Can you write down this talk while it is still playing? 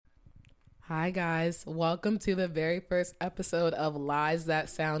Hi, guys. Welcome to the very first episode of Lies That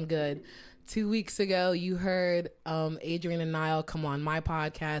Sound Good. 2 weeks ago, you heard Adrian and Niall come on my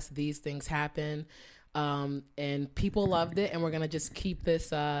podcast, These Things Happen, and people loved it, and we're going to just keep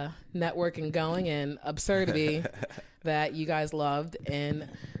this networking going and absurdity that you guys loved and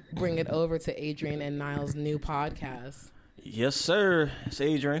bring it over to Adrian and Niall's new podcast. Yes, sir. It's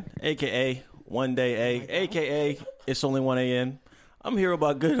Adrian, a.k.a. One Day A, a.k.a. It's Only 1 a.m. I'm here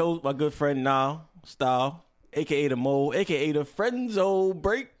with my good friend Niall Style, a.k.a. The Mole, a.k.a. The Friendzo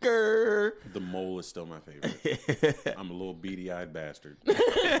Breaker. The Mole is still my favorite. I'm a little beady-eyed bastard.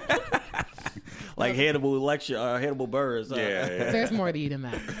 Like Hannibal Buress. Yeah. There's more to you than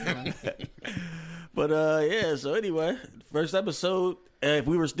that. But, so anyway, first episode, if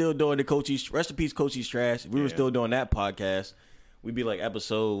we were still doing the Coachie's, rest in peace, Coachie's Trash, if we were still doing that podcast, we'd be like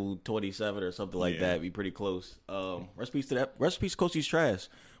episode 27 or something like that. Be pretty close. Rest in peace to that. Rest in peace, Coachie's Trash.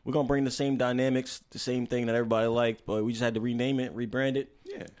 We're going to bring the same dynamics, the same thing that everybody liked, but we just had to rename it, rebrand it.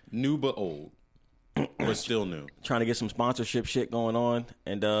 Yeah. New but old. But still new. Trying to get some sponsorship shit going on.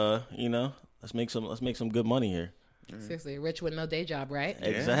 And, let's make some good money here. Seriously, rich with no day job, right?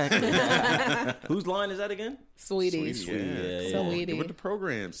 Exactly. Whose line is that again? Sweeties. Yeah. Sweetie. With the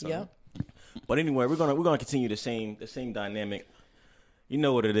program, son. Yep. But anyway, we're gonna continue the same dynamic. You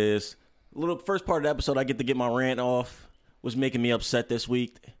know what it is. First part of the episode, I get to get my rant off. Was making me upset this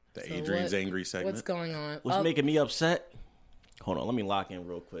week. The Adrian's Angry segment. What's going on? What's making me upset? Hold on, let me lock in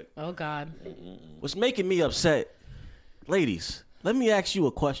real quick. Oh, God. What's making me upset? Ladies, let me ask you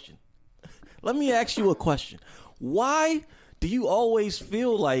a question. Why do you always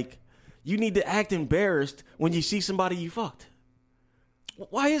feel like you need to act embarrassed when you see somebody you fucked?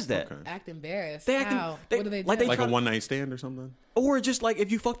 Why is that? Okay. Act embarrassed. They act- How? they- What do they do? like they Like try- a one-night stand or something? Or just like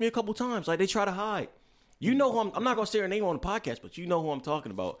if you fucked me a couple times, like they try to hide. You know who I'm not gonna say her name on the podcast, but you know who I'm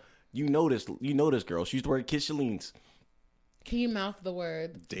talking about. You know this girl. She used to work at Kiss Shalene's. Can you mouth the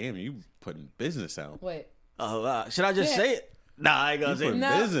word? Damn, you putting business out. Wait. Should I just say it? Nah, I ain't gonna say it. Putting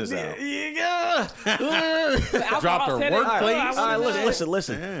No. business out. Drop her workplace. All right,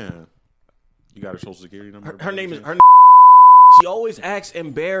 listen. Damn. You got her social security number? Her name is her. She always acts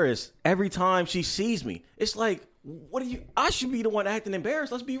embarrassed every time she sees me. It's like, what do you? I should be the one acting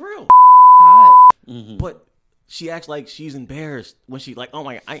embarrassed. Let's be real. Hot. But she acts like she's embarrassed when she like, oh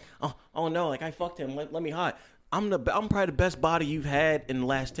my, oh no, like I fucked him. Let me hide. I'm probably the best body you've had in the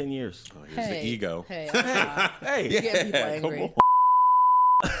last 10 years. Oh, here's the ego. Hey. Hey, You're getting people angry.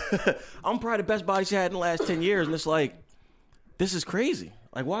 I'm probably the best body she had in the last 10 years, and it's like, this is crazy.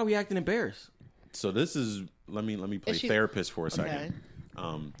 Like, why are we acting embarrassed? So this is, let me play Is she- therapist for a second.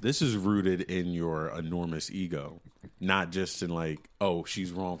 This is rooted in your enormous ego, not just in like, oh,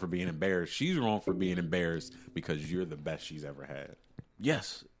 she's wrong for being embarrassed. She's wrong for being embarrassed because you're the best she's ever had.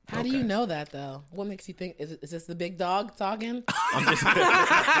 Yes. How do you know that, though? What makes you think? Is this the big dog talking? I'm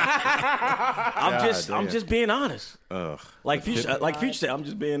just being honest. Ugh. Like Future said, I'm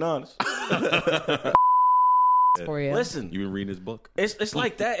just being honest. For you. Listen, You been reading his book? it's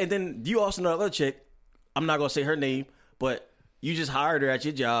like that, and then you also know another chick. I'm not gonna say her name, but you just hired her at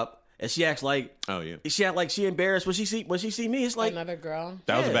your job, and she acts like she embarrassed when she see me. It's like Another girl.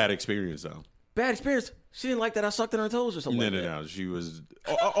 That was a bad experience, though. bad experience. She didn't like that I sucked in her toes or something. No. She was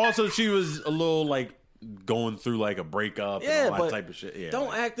also she was a little like going through like a breakup and all that type of shit.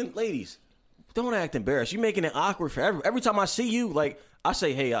 Yeah, Ladies, don't act embarrassed. You making it awkward for every time I see you. Like I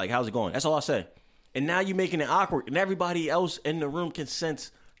say, hey, like how's it going? That's all I say. And now you're making it awkward, and everybody else in the room can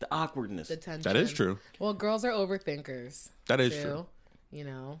sense the awkwardness. The tension. That is true. Well, girls are overthinkers. That is too, true. You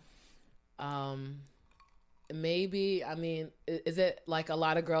know. Maybe, I mean, is it like a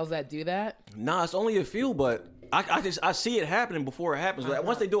lot of girls that do that? Nah, it's only a few, but I see it happening before it happens. But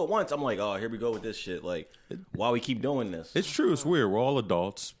once they do it once, I'm like, oh, here we go with this shit. Like, why we keep doing this? It's true. It's weird. We're all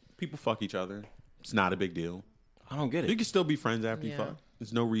adults. People fuck each other. It's not a big deal. I don't get You it. can still be friends after you fuck.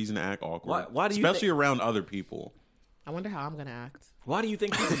 There's no reason to act awkward. Why do you especially around other people? I wonder how I'm going to act. Why do you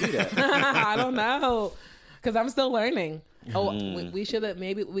think people do that? I don't know. Because I'm still learning. Oh, we should have,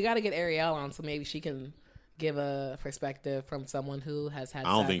 maybe, we got to get Ariel on so maybe she can give a perspective from someone who has had I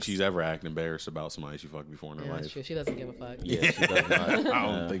don't sex. think she's ever acted embarrassed about somebody she fucked before in her Yeah, life. that's true. She doesn't give a fuck. Yeah, she does not. I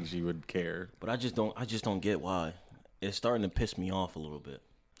don't think she would care. But I just don't get why. It's starting to piss me off a little bit.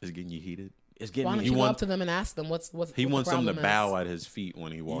 It's getting you heated. It's Why getting don't me. you go up to them and ask them what's He what wants the them to problem bow is? at his feet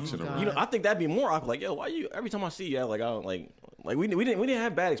when he walks in the God. room. You know, I think that'd be more awkward. Like, yo, why you? Every time I see you, like I don't like we didn't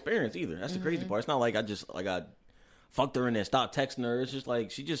have bad experience either. That's the crazy part. It's not like I fucked her and then stopped texting her. It's just like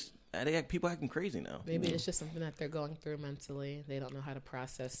people acting crazy now. Maybe it's just something that they're going through mentally. They don't know how to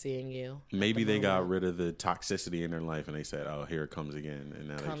process seeing you. Maybe they got rid of the toxicity in their life and they said, "Oh, here it comes again." And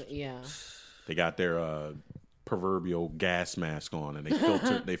now Yeah. They got their proverbial gas mask on, and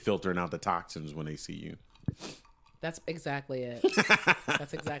they filtering out the toxins when they see you. That's exactly it.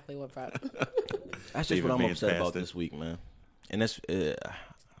 That's exactly what brought it. That's just what I'm upset about this week, man. And that's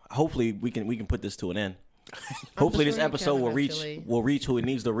hopefully we can put this to an end. Hopefully this episode will reach who it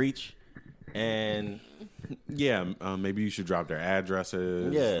needs to reach. And maybe you should drop their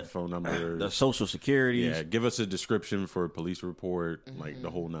addresses, phone numbers, the social security. Yeah, give us a description for a police report, like the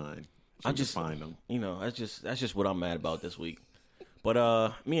whole nine. So I just find them. That's just what I'm mad about this week.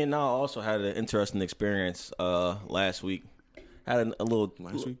 But me and Nile also had an interesting experience last week. Had a little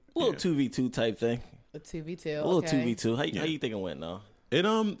 2v2 type thing. A 2v2. A little 2v2. How you think it went now?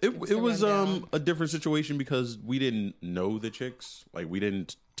 It was a different situation because we didn't know the chicks. Like we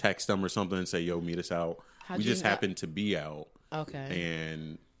didn't text them or something and say, "Yo, meet us out." We just happened to be out. Okay.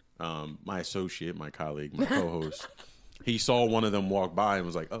 And my associate, my colleague, my co-host, he saw one of them walk by and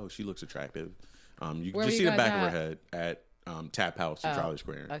was like, "Oh, she looks attractive." You can just see the back of her head at Tap House in Charlie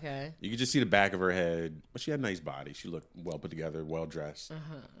Square. Okay. You could just see the back of her head, but she had a nice body. She looked well put together, well dressed.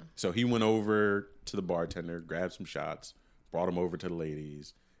 So he went over to the bartender, grabbed some shots, brought him over to the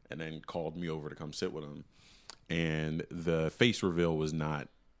ladies, and then called me over to come sit with him. And the face reveal was not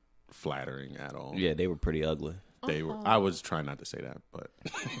flattering at all. Yeah, they were pretty ugly. They were. I was trying not to say that, but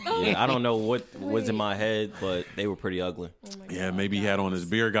yeah, I don't know what was in my head, but they were pretty ugly. Oh maybe he had on his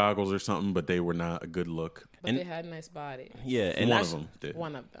beer goggles or something, but they were not a good look. But they had a nice body. Yeah, and one of them did.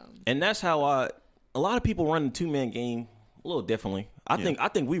 One of them. And that's how a lot of people run the 2-man game a little differently. I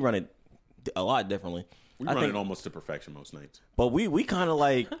think we run it a lot differently. We run it almost to perfection most nights. But we kind of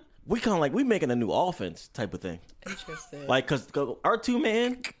like we making a new offense type of thing. Interesting. Like cause our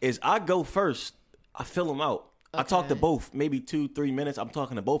 2-man is I go first, I fill them out. I talk to both, maybe 2-3 minutes. I'm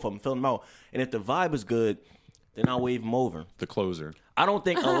talking to both of them, fill them out, and if the vibe is good, then I'll wave them over. The closer. I don't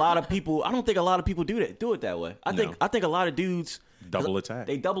think a lot of people do it that way. I think a lot of dudes double attack.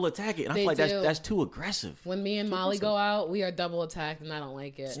 They double attack it, and I feel like that's too aggressive. When me and Molly go out, we are double attacked, and I don't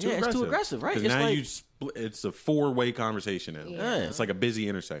like it. It's too aggressive, right? It's now like, it's a 4-way conversation now. Yeah. It's like a busy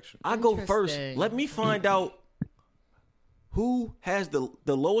intersection. I go first. Let me find out who has the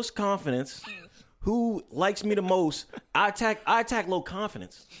lowest confidence, who likes me the most. I attack low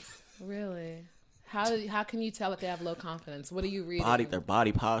confidence. Really? How can you tell if they have low confidence? What are you reading? Their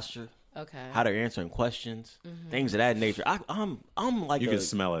body posture. Okay. How they're answering questions, things of that nature. I'm like you can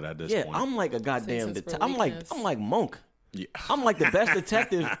smell it at this point. I'm like a goddamn I'm like Monk. Yeah. I'm like the best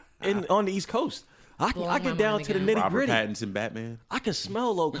detective on the East Coast. I get down to the nitty Robert gritty. Pattinson, Batman. I can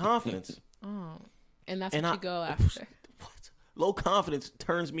smell low confidence. And that's what you go after. What? Low confidence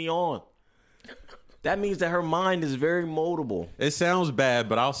turns me on. That means that her mind is very moldable. It sounds bad,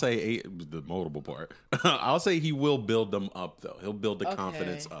 but I'll say the moldable part. I'll say he will build them up, though. He'll build the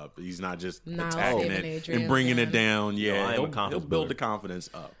confidence up. He's not just attacking it and bringing it down. Yeah, he'll build the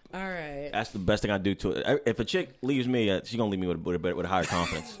confidence up. All right. That's the best thing I do to it. If a chick leaves me, she's going to leave me with a higher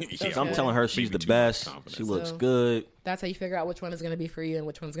confidence. So I'm telling her she's the best. She looks good. That's how you figure out which one is going to be for you and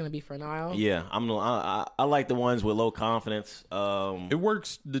which one's going to be for Niall? Yeah. I like the ones with low confidence. It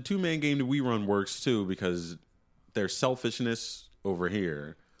works. The 2-man game that we run works, too, because there's selfishness over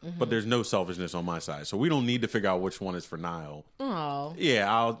here. But there's no selfishness on my side, so we don't need to figure out which one is for Niall. Oh, yeah,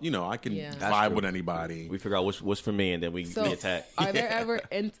 I can vibe with anybody. We figure out what's for me, and then we attack. Are there ever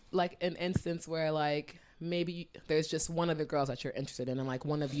an instance where like maybe there's just one of the girls that you're interested in, and like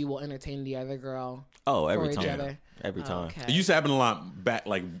one of you will entertain the other girl? Oh, every time. Each other? Every time. Okay. It used to happen a lot back,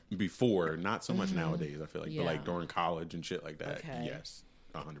 like before, not so much nowadays. I feel like, but like during college and shit like that. Okay. Yes.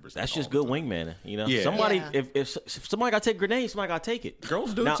 100%. That's just good wingman, you know. Yeah. Somebody, if somebody got to take grenades, somebody got to take it.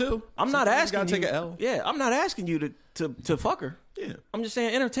 Girls do too. I'm not asking you. Take an L. Yeah, I'm not asking you to fuck her. Yeah, I'm just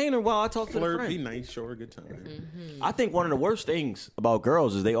saying entertain her while I talk to her friend. Be nice, show her a good time. I think one of the worst things about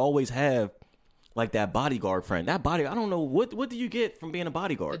girls is they always have like that bodyguard friend. That body, I don't know what do you get from being a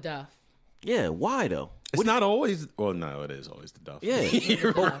bodyguard? The duff. Yeah, why though? It's not always. Well, no, it is always the duff. Yeah,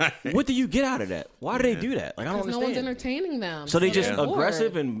 right. What do you get out of that? Why do they do that? Like I don't understand. No one's entertaining them. So they just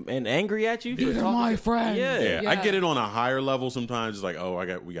aggressive and angry at you. These are my friends. Yeah, I get it on a higher level sometimes. It's like,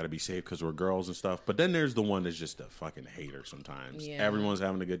 oh, we got to be safe because we're girls and stuff. But then there's the one that's just a fucking hater. Sometimes everyone's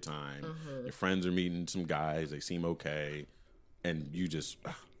having a good time. Your friends are meeting some guys. They seem okay, and you just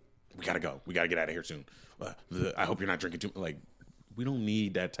we gotta go. We gotta get out of here soon. I hope you're not drinking too. Like. We don't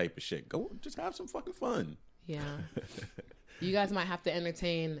need that type of shit. Go, just have some fucking fun. Yeah. You guys might have to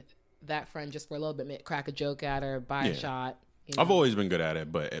entertain that friend just for a little bit. Crack a joke at her, buy a shot. You know? I've always been good at it,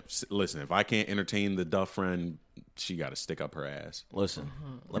 but listen, if I can't entertain the duff friend, she got to stick up her ass. Listen,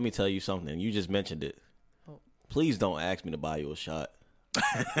 let me tell you something. You just mentioned it. Please don't ask me to buy you a shot.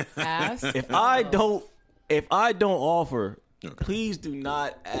 Ask. If I don't offer, please do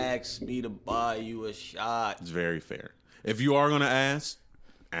not ask me to buy you a shot. It's very fair. If you are going to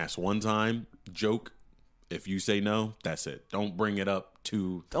ask one time, joke. If you say no, that's it. Don't bring it up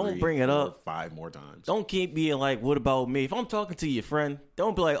 2, 3, 4, 5 more times. Don't keep being like, what about me? If I'm talking to your friend,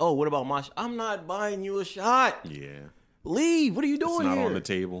 don't be like, oh, what about my shot? I'm not buying you a shot. Yeah. Leave. What are you doing It's not here? on the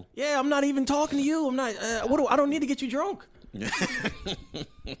table. Yeah, I'm not even talking to you. I'm not. I don't need to get you drunk.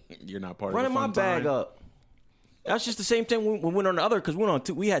 You're not part Running of the fun my bag time. up. That's just the same thing when we went on the other, because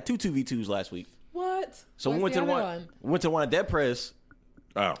we had two 2v2s last week. What? So we What's went to the the other one. Went to one at Dead Press.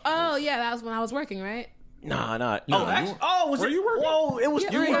 Oh yeah, that was when I was working, right? Nah. No, Was were it? you working? Whoa, it was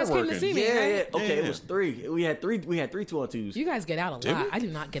Yeah, three. you guys came to working. see me, right? Yeah. Okay, Yeah. it was 3. We had 3 2-on-2s. You guys get out a Did lot. we? I do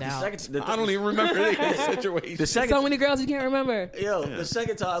not get out. I don't even remember any of the situation. The second, So many girls you can't remember. the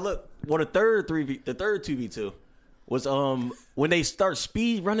second time, look, the third 2v2 was when they start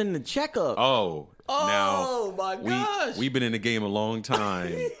speed running the checkup. Oh, now, my gosh. We've been in the game a long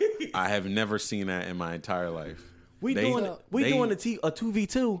time. I have never seen that in my entire life. We doing a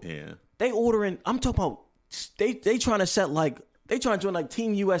 2v2. Yeah. They ordering. I'm talking about. They trying to set like they trying to join like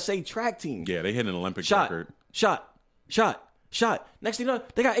Team USA track team. Yeah, they hit an Olympic Shot. record. Next thing you know,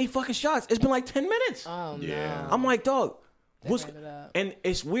 they got 8 fucking shots. It's been like 10 minutes. Oh no. Yeah. I'm like, dog. What's ramped it up. and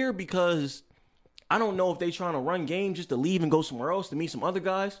it's weird because I don't know if they trying to run game just to leave and go somewhere else to meet some other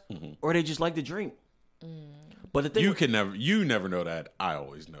guys, or they just like to drink. But the thing You never know that. I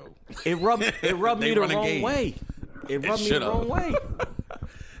always know. it rubbed They me the run a wrong game. way. It rubbed me should the have. wrong way.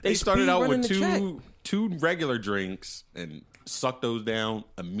 They started speed out running with the check. two regular drinks and sucked those down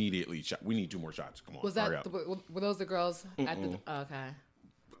immediately. We need 2 more shots. Come on, Was hurry that up. were those the girls at the? Okay.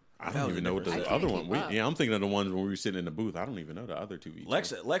 I don't even know what the different other story. one. I'm thinking of the ones when we were sitting in the booth. I don't even know the other 2 each.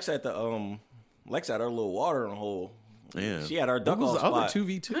 Lex had the Lex had her little watering hole. Yeah, She had her duck What was off the other spot.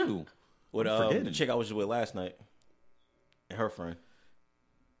 2v2? With I'm the forgetting. chick I was with last night and her friend.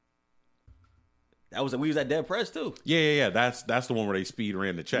 We was at Dead Press too. Yeah. That's the one where they speed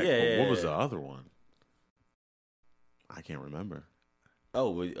ran the check. Yeah, But what was yeah. the other one? I can't remember.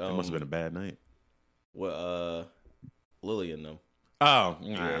 Oh, It must have been a bad night. with Lily and them. Oh,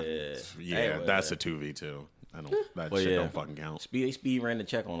 Yeah. Anyway. That's a 2v2. That Well, shit yeah. don't fucking count. They speed ran the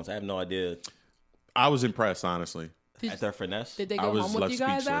check on us. I have no idea. I was impressed, honestly. At their finesse. Did they I go was home with left you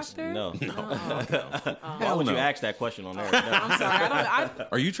guys speechless. after? No. Hell Why would you no. ask that question on there? No. I'm sorry. I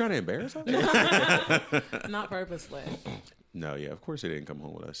Are you trying to embarrass us? don't. Not purposely. No, yeah, of course they didn't come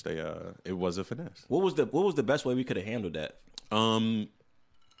home with us. It was a finesse. What was the best way we could have handled that?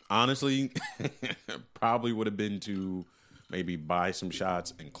 Honestly, probably would have been to maybe buy some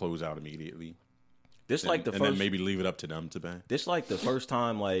shots and close out immediately. This like the and first. then maybe leave it up to them to buy. This like the first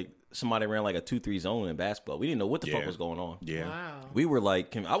time like somebody ran like a 2-3 zone in basketball. We didn't know what the fuck Yeah. was going on. Yeah. Wow. We were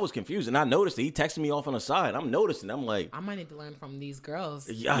like, I was confused, and I noticed that he texted me off on the side. I'm noticing. I'm like, I might need to learn from these girls.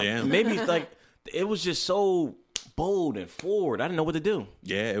 Yeah. maybe like it was just so bold and forward. I didn't know what to do.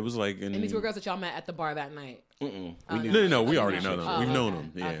 Yeah, it was like. And these were girls that y'all met at the bar that night. No, we already know them. Oh, We've known okay.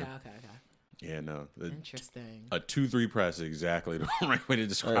 them. Yeah. Okay. Yeah, no. Interesting. A 2-3 press is exactly the right way to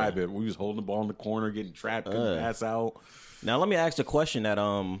describe it. We was holding the ball in the corner, getting trapped, couldn't pass out. Now let me ask a question that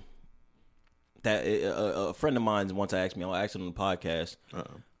a friend of mine once asked me. I'll ask it on the podcast.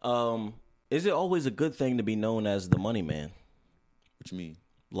 Is it always a good thing to be known as the money man? What you mean?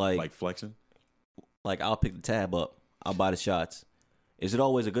 Like flexing? I'll pick the tab up. I'll buy the shots. Is it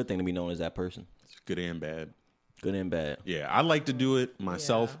always a good thing to be known as that person? It's good and bad. Good and bad. Yeah, I like to do it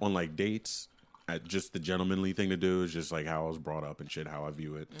myself on like dates. Just the gentlemanly thing to do is just like how I was brought up and shit, how I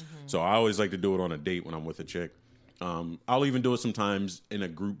view it. So I always like to do it on a date when I'm with a chick. I'll even do it sometimes in a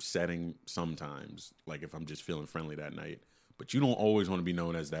group setting sometimes, like if I'm just feeling friendly that night. But you don't always want to be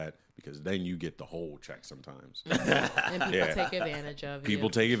known as that because then you get the whole check sometimes. And people take advantage of you. People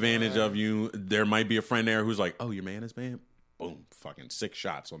take advantage of you. There might be a friend there who's like, oh, your man is banned? Boom, fucking 6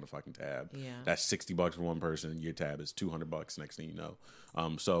 shots on the fucking tab. Yeah. That's $60 for one person. Your tab is $200 next thing you know.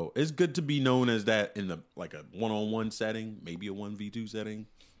 So it's good to be known as that in the like a one-on-one setting, maybe a 1v2 setting,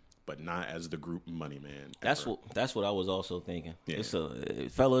 but not as the group money man. That's what I was also thinking. Yeah.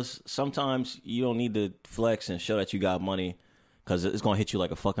 Fellas, sometimes you don't need to flex and show that you got money because it's gonna hit you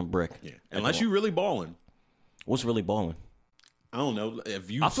like a fucking brick. Yeah. Unless you really balling. What's really balling? I don't know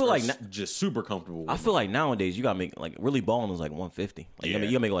if you. I feel like just super comfortable. With I feel like nowadays you gotta make like really balling is like 150. Like Yeah. you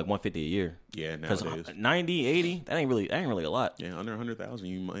gotta make like 150 a year. Yeah, Because nowadays. 90, 80, that ain't really a lot. Yeah, under 100,000,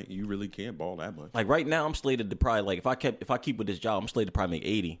 you really can't ball that much. Like right now, I'm slated to probably like if I keep with this job, I'm slated to probably make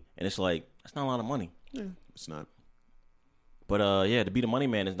 80, and it's like that's not a lot of money. Yeah, it's not. But yeah, to be the money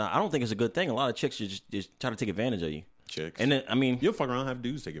man is not. I don't think it's a good thing. A lot of chicks just try to take advantage of you. chicks. And then, I mean, you'll fuck around and have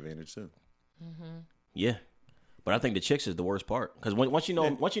dudes take advantage too. yeah. But I think the chicks is the worst part. Because once you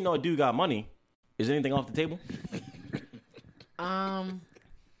know a dude got money, is anything off the table?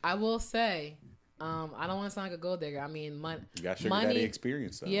 I will say, I don't want to sound like a gold digger. I mean, You got sugar money, daddy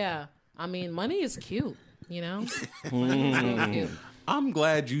experience though. Yeah. I mean, money is cute, you know? Money is so cute. I'm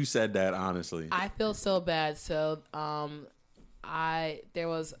glad you said that, honestly. I feel so bad. So, there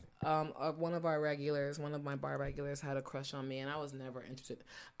was one of our regulars, one of my bar regulars, had a crush on me, and I was never interested.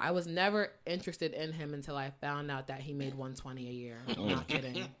 I was never interested in him until I found out that he made $120 a year. I'm not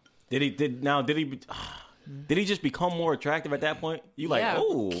kidding. Did he just become more attractive at that point? You like,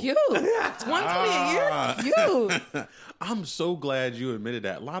 oh, cute. It's $120 a year. Cute. I'm so glad you admitted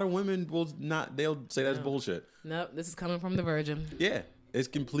that. A lot of women they'll say that's bullshit. Nope, this is coming from the virgin. Yeah, it's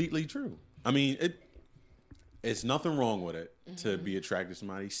completely true. I mean, it's nothing wrong with it to be attracted to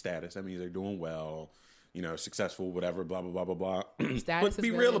somebody's status. That means they're doing well, successful, whatever, blah, blah, blah, blah, blah. Status but be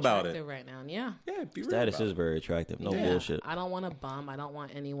is real about it right now. Yeah. Yeah, be real status about is very attractive. No bullshit. I don't want a bum. I don't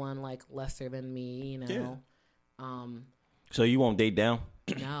want anyone like lesser than me, Yeah. So you won't date down?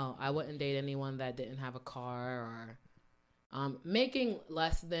 No, I wouldn't date anyone that didn't have a car or making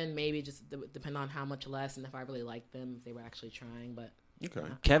less than, maybe just depend on how much less and if I really liked them, if they were actually trying. But Okay.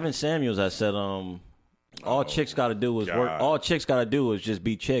 Kevin Samuels, I said, all chicks got to do is work. All chicks got to do is just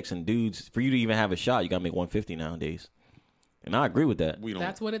be chicks, and dudes, for you to even have a shot, you got to make 150 nowadays. And I agree with that.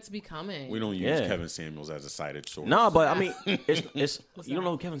 That's what it's becoming. We don't use Kevin Samuels as a cited source. No, but I mean, it's you don't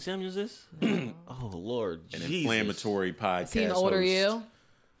know who Kevin Samuels is? Oh Lord, an Jesus. Inflammatory podcast. Is he an older host. you?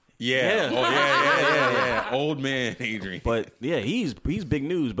 Yeah. Oh yeah. Old man Adrian. But yeah, he's big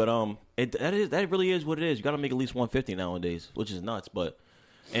news. But that really is what it is. You got to make at least 150 nowadays, which is nuts. But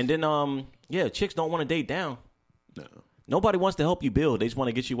and then chicks don't want to date down. No. Nobody wants to help you build. They just want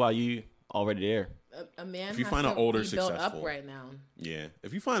to get you while you already there. A man if you has find to an older be built successful up right now. Yeah.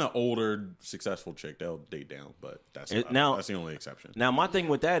 If you find an older successful chick, they'll date down. But that's the only exception. Now my thing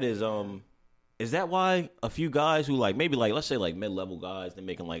with that is that why a few guys who maybe let's say mid-level guys, they're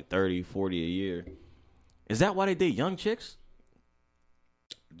making 30, 40 a year. Is that why they date young chicks?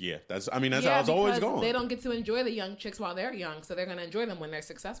 Yeah, that's how it's always going. They don't get to enjoy the young chicks while they're young, so they're going to enjoy them when they're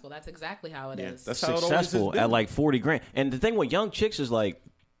successful. That's exactly how it is. That's how successful it always at 40 grand. And the thing with young chicks is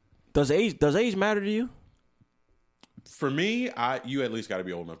does age matter to you? For me, you at least got to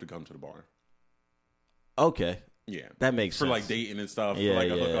be old enough to come to the bar. Okay. Yeah, that makes sense. For dating and stuff, for a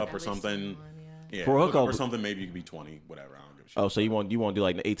hookup or something. Yeah, for a hookup or something, maybe you could be 20, whatever. I don't give a shit. Oh, so you won't do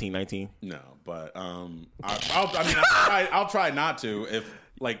 18, 19? No, but I'll try not to if.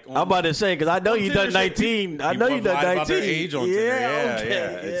 I'm about to say, because I know you done 19. I know you done 19. About their age on Tinder. Yeah.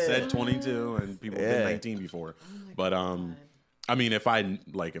 It said Yeah. 22, and people have been 19 before. But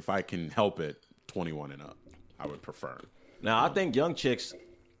if I can help it, 21 and up, I would prefer. Now I think young chicks,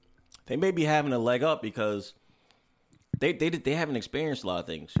 they may be having a leg up because they haven't experienced a lot of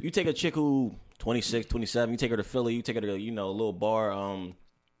things. You take a chick who 26, 27, you take her to Philly, you take her to a little bar,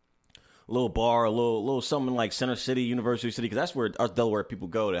 a little something like Center City, University City, because that's where us Delaware people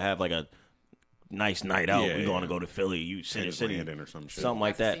go to have a nice night out. We're going to go to Philly, Center City, or some shit. something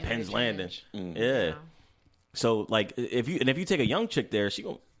like that. Penn's Landing, yeah. So if you take a young chick there, she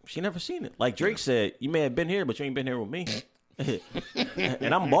never seen it. Like Drake said, you may have been here, but you ain't been here with me.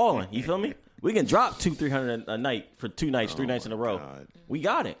 And I'm balling. You feel me? We can drop $200-300 a night for 2 nights, 3 nights in a row. God. We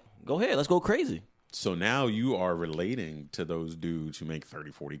got it. Go ahead. Let's go crazy. So now you are relating to those dudes who make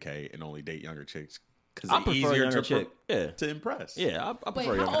 30, 40K and only date younger chicks because I it's prefer a easier younger to chick. to impress. Yeah, I prefer Wait,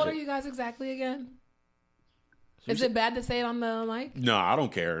 younger how old chick. are you guys exactly again? Is it bad to say it on the mic? No, I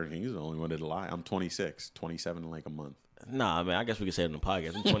don't care. He's the only one that'll lie. I'm 26, 27 in a month. Nah, man. I guess we can say it on the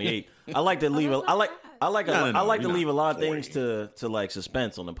podcast. I'm 28. I like to leave. No, I like to you're leave a lot of 40. things to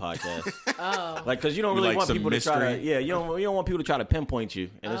suspense on the podcast. Oh. Because you don't You really like want some people to try to. mystery? Yeah, you don't want people to try to pinpoint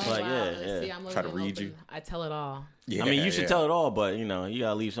you. And it's wow. yeah. See, I'm Try to living read open. you. I tell it all. Yeah, I mean, you should tell it all, but you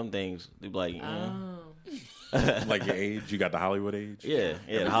gotta leave some things. To be like, Like your age, you got the Hollywood age. yeah,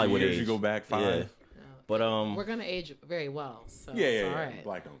 Every the Hollywood 2 years age. You go back 5. Yeah. But We're gonna age very well. So Yeah, it's all right.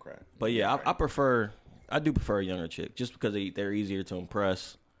 Black don't crack. But yeah, I do prefer a younger chick just because they're easier to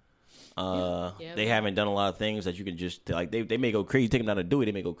impress. They haven't done a lot of things that you can just they may go crazy. You take them down to Dewey,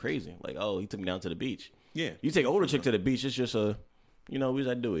 they may go crazy. Like, oh, he took me down to the beach. Yeah, You take an older chick to the beach, it's just we was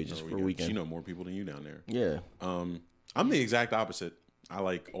at Dewey just for a weekend. She know more people than you down there. Yeah. I'm the exact opposite. I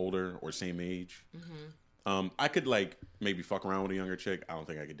like older or same age. I could maybe fuck around with a younger chick. I don't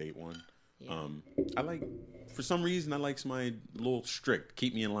think I could date one. Yeah. I like, for some reason, I like somebody a little strict,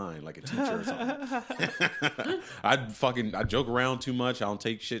 keep me in line, like a teacher or something. I joke around too much. I don't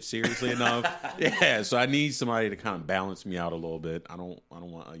take shit seriously enough. Yeah, so I need somebody to kind of balance me out a little bit. I don't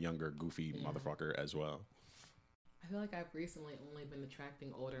want a younger, goofy motherfucker as well. I feel like I've recently only been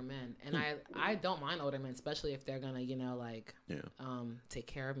attracting older men, and I don't mind older men, especially if they're gonna, take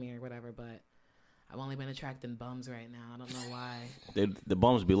care of me or whatever. But I've only been attracting bums right now. I don't know why. The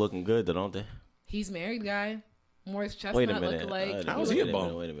bums be looking good, though, don't they? He's married, guy. Morris Chestnut. Wait a minute. Look like. How was he a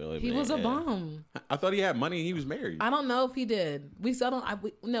bum? Wait a minute. He was a bum. I thought he had money and he was married. I don't know if he did. We still don't.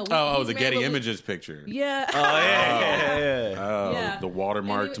 The Getty Images picture. Yeah. Oh, yeah. Oh, Yeah. the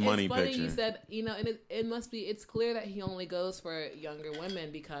watermarked money funny picture. You said, and it must be. It's clear that he only goes for younger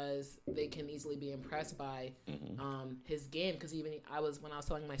women because they can easily be impressed by his game. Because even when I was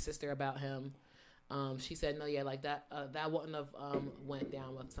telling my sister about him. She said, "No, yeah, like that. That wouldn't have went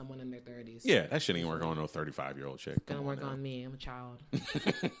down with someone in their 30s. Yeah, that shit ain't working on no 35-year-old chick. It's gonna work on me. I'm a child.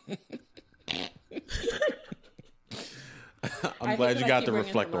 I'm glad you got to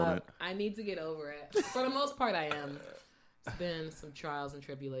reflect on it. I need to get over it. For the most part, I am. It's been some trials and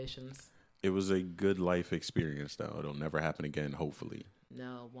tribulations. It was a good life experience, though. It'll never happen again, hopefully.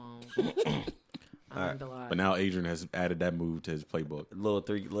 No, it won't. I learned a lot. But now Adrian has added that move to his playbook. Little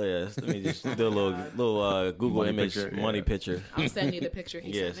three layers. Let me just do a little Google Money image picture, money picture. I'll send you the picture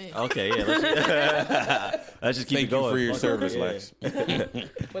he Yes. sent me. Okay. Yeah. Let's just keep Thank it going. you for your Fuck service, it.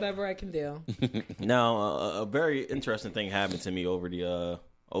 Lex. Whatever I can do. Now, a very interesting thing happened to me over the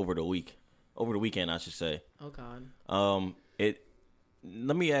weekend, I should say. Oh God.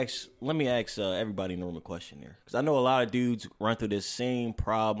 Let me ask everybody in the room a question here, because I know a lot of dudes run through this same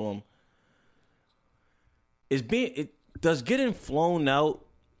problem. Does getting flown out?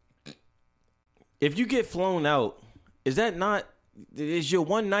 If you get flown out, is your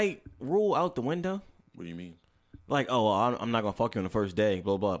one night rule out the window? What do you mean? Like, I'm not gonna fuck you on the first day,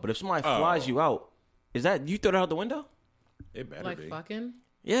 blah blah. But if somebody flies you out, is that you throw that out the window? It better Like be. fucking?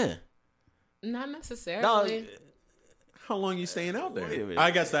 Yeah. Not necessarily. No, How long you staying out Wait a there? minute.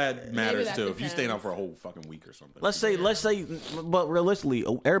 I guess that matters that too. If you staying depends. out for a whole fucking week or something. let's say, but realistically,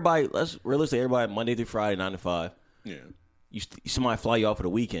 everybody Monday through Friday, 9 to 5. Yeah. Somebody fly you out for the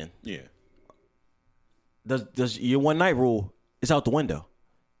weekend. Yeah. Does your one night rule is out the window?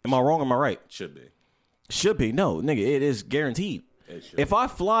 Am I wrong? Or am I right? Should be. Should be. No, nigga, it is guaranteed. It should If I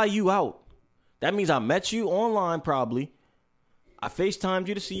fly you out, that means I met you online probably. I FaceTimed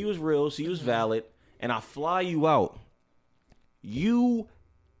you to see you was real, see you was valid, and I fly you out. You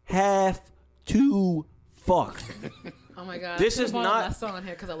have to fuck. Oh my God. This I is should've brought not- Alessa on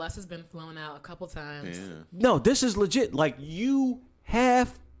here because Alessa's been flown out a couple times. Yeah. No, this is legit. Like, you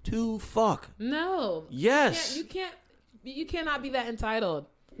have to fuck. No. Yes. You cannot be that entitled.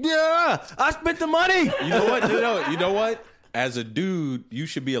 Yeah, I spent the money. You know what? You know what? As a dude, you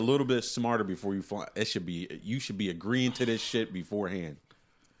should be a little bit smarter before you fly. You should be agreeing to this shit beforehand.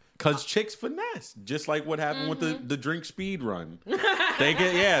 Cause chicks finesse, just like what happened with the drink speed run. They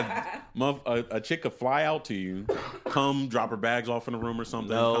get a chick could fly out to you, come drop her bags off in the room or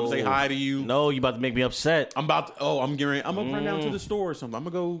something, come say hi to you. No, you about to make me upset. I'm gonna run down to the store or something. I'm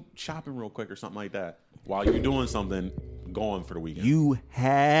gonna go shopping real quick or something like that. While you're doing something, going for the weekend. You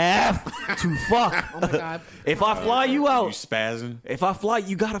have to fuck. Oh my God. If I fly you You out, spazzing. if I fly,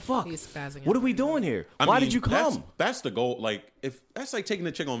 you gotta fuck. He's spazzing What out are we right now. doing here? I Why mean, did you come? That's the goal. Like, if that's like taking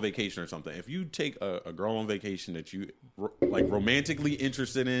a chick on vacation or something. If you take a girl on vacation that you like romantically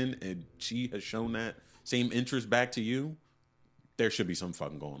interested in, and she has shown that same interest back to you, there should be some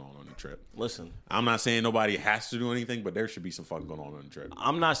fucking going on the trip. Listen, I'm not saying nobody has to do anything, but there should be some fucking going on the trip.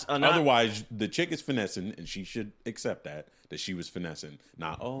 I'm not. Otherwise, the chick is finessing, and she should accept that she was finessing.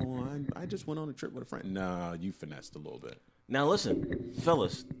 Not, I just went on a trip with a friend. Nah, you finessed a little bit. Now listen,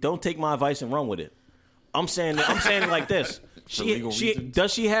 fellas, don't take my advice and run with it. I'm saying it like this. legal reasons.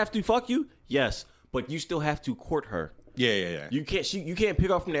 Does she have to fuck you? Yes, but you still have to court her. Yeah. You can't pick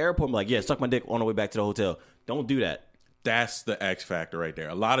her up from the airport and be like, yeah, suck my dick on the way back to the hotel. Don't do that. That's the X factor right there.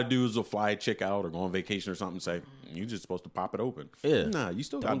 A lot of dudes will fly a chick out or go on vacation or something and say, you're just supposed to pop it open. Yeah. Nah, you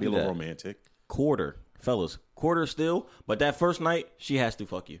still got to Don't be a do little that. romantic. Quarter, fellas, quarter still. But that first night, she has to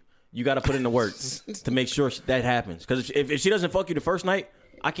fuck you. You got to put in the work to make sure that happens. Because if she doesn't fuck you the first night,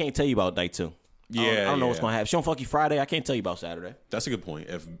 I can't tell you about night two. I don't know what's gonna happen. If she don't fuck you Friday, I can't tell you about Saturday. That's a good point.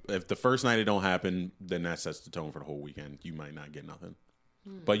 If the first night it don't happen, then that sets the tone for the whole weekend. You might not get nothing.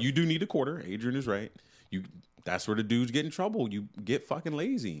 But you do need a quarter. Adrian is right. That's where the dudes get in trouble. You get fucking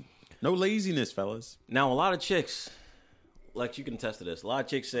lazy. No laziness, fellas. Now, a lot of chicks, like you can attest to this. A lot of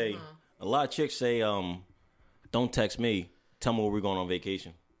chicks say, don't text me. Tell me where we're going on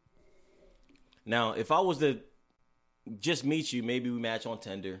vacation. Now, if I was to just meet you, maybe we match on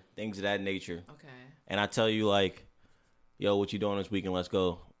Tinder, things of that nature. Okay. And I tell you like, yo, what you doing this weekend? Let's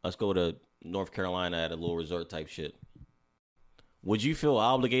go to North Carolina at a little resort type shit. Would you feel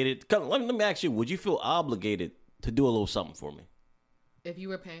obligated? Let me ask you, would you feel obligated to do a little something for me? If you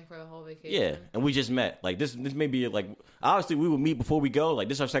were paying for the whole vacation? Yeah, and we just met. Like, this may be, like, obviously we would meet before we go. Like,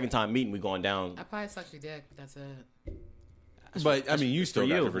 this is our second time meeting. We going down. I probably suck your dick, but that's it. But, I mean, you still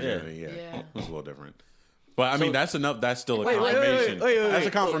got you, the virginity. yeah. It's a little different. But, I mean, that's enough. That's still a confirmation. Wait, that's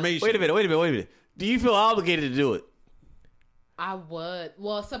a confirmation. Wait a minute. Do you feel obligated to do it? I would.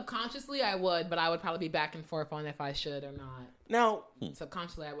 Well, subconsciously I would, but I would probably be back and forth on if I should or not. Now,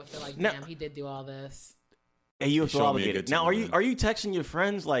 subconsciously I would feel like, damn, he did do all this. And you feel obligated. Now, are you texting your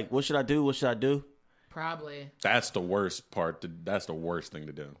friends like, what should I do? What should I do? Probably. That's the worst part. That's the worst thing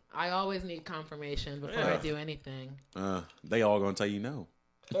to do. I always need confirmation before I do anything. They all gonna tell you no.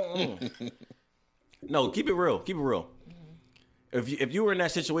 No, keep it real. Keep it real. If you were in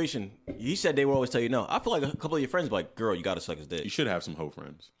that situation, you said they would always tell you no. I feel like a couple of your friends be like, girl, you got to suck his dick. You should have some hoe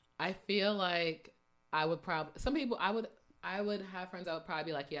friends. I feel like I would probably, some people, I would have friends that would probably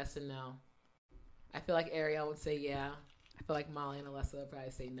be like yes and no. I feel like Ariel would say yeah. I feel like Molly and Alessa would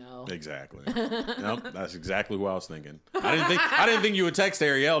probably say no. Exactly. Nope, that's exactly what I was thinking. I didn't think you would text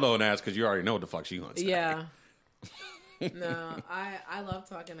Ariel though and ask because you already know what the fuck she gonna say. Yeah. No, I love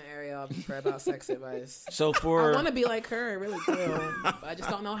talking to Ariel about sex advice. So I want to be like her, I really do. But I just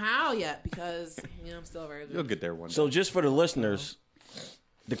don't know how yet because I'm still a virgin. You'll get there one day. So just for the listeners,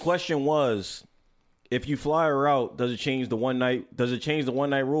 the question was, if you fly her out, does it change the one night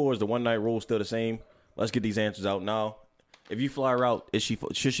rule, or is the one night rule still the same? Let's get these answers out now. If you fly her out,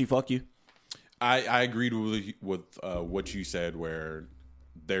 should she fuck you? I agreed with what you said, where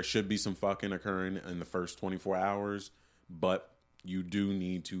there should be some fucking occurring in the first 24 hours, but you do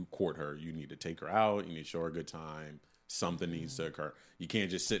need to court her. You need to take her out. You need to show her a good time. Something needs to occur. You can't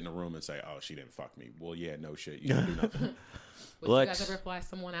just sit in a room and say, "Oh, she didn't fuck me." Well, yeah, no shit. You didn't do nothing. Would you guys ever fly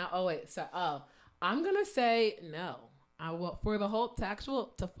someone out? Oh wait, so I'm gonna say no. I will for the whole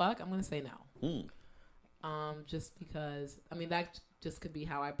to fuck. I'm gonna say no. Just because that just could be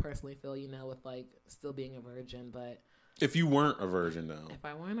how I personally feel, with like still being a virgin. But if you weren't a virgin, though, if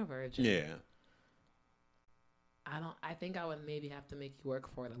I weren't a virgin, yeah, I think I would maybe have to make you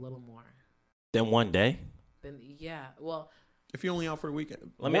work for it a little more than one day. Then yeah, well, if you're only out for the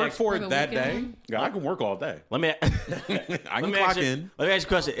weekend, let me work for it that day. Yeah, I can work all day. I can clock in. Let me ask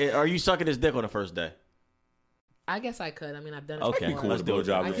you a question: are you sucking his dick on the first day? I guess I could. I've done it. Okay, before. cool. Let's do a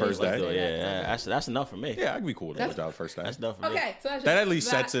job the first day. Yeah, that's enough for me. Yeah, I can be cool with a job the first day. That's enough for me. Okay, so that at least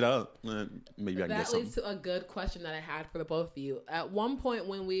sets it up. Maybe I can get something. That leads to a good question that I had for the both of you. At one point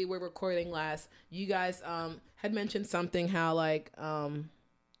when we were recording last, you guys had mentioned something how like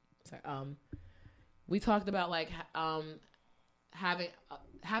we talked about like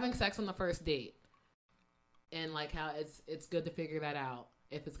having sex on the first date, and like how it's good to figure that out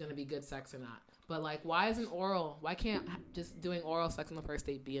if it's going to be good sex or not. But like, why can't just doing oral sex on the first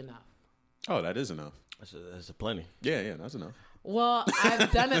date be enough? Oh, that is enough. That's a plenty. Yeah, that's enough. Well,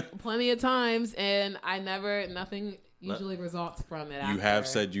 I've done it plenty of times, and nothing usually results from it. You have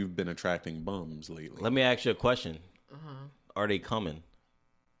said you've been attracting bums lately. Let me ask you a question. Are they coming?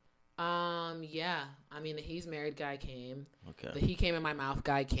 Yeah. I mean, the he's married guy came. Okay. The he came in my mouth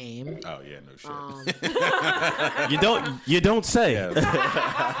guy came. Oh yeah, no shit. You don't say. Yeah,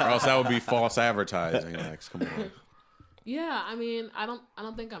 or else that would be false advertising. Lex, come on. Yeah, I mean, I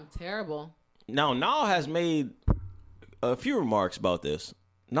don't think I'm terrible. Now, Nal has made a few remarks about this.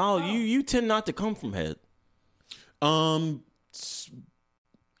 Nal, you tend not to come from head.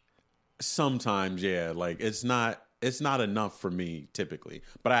 Sometimes, yeah. Like it's not enough for me typically,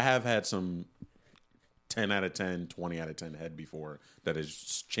 but I have had some 10 out of 10, 20 out of 10 head before that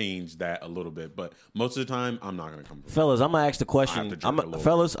has changed that a little bit. But most of the time, I'm not going to come from Fellas, I'm going to ask the question. I'm going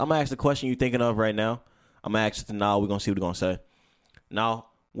to ask the question you're thinking of right now. I'm going to ask it to Nal. We're going to see what he's going to say. Now,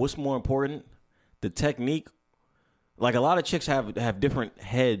 what's more important? The technique? Like a lot of chicks have different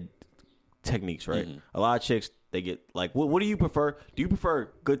head techniques, right? Mm-hmm. A lot of chicks, they get like, what do you prefer? Do you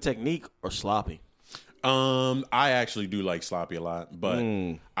prefer good technique or sloppy? I actually do like sloppy a lot, but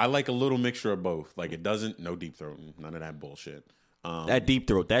I like a little mixture of both. Like no deep throating, none of that bullshit. That deep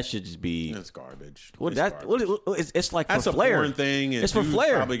throat, that should just be. It's garbage. It's like that's for flair. That's a foreign thing. It's for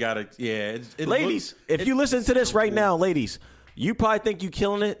flair. Probably got to. Yeah, ladies, if you listen to this right now, ladies, you probably think you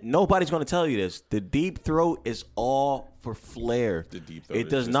killing it. Nobody's going to tell you this. The deep throat is all for flair. The deep throat. It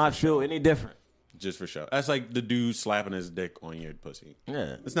does not feel any different. Just for show. That's like the dude slapping his dick on your pussy.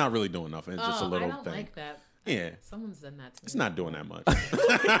 Yeah. It's not really doing nothing. It's just a little thing. I don't like that. Yeah. Someone's done that to me. It's not doing that much.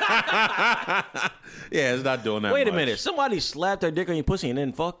 Yeah, it's not doing that Wait much. a minute. Somebody slapped their dick on your pussy and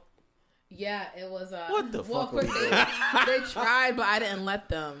then fuck? Yeah, it was. What the fuck? They tried, but I didn't let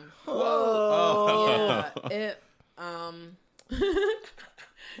them. Whoa. Yeah,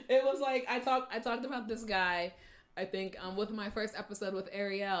 it was like I talked about this guy. I think with my first episode with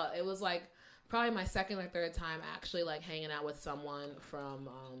Ariel, it was like probably my second or third time actually like hanging out with someone from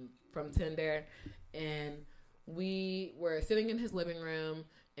Tinder, and we were sitting in his living room,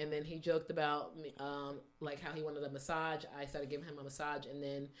 and then he joked about like how he wanted a massage. I started giving him a massage, and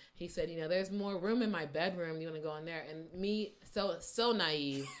then he said, there's more room in my bedroom. You want to go in there? And me, so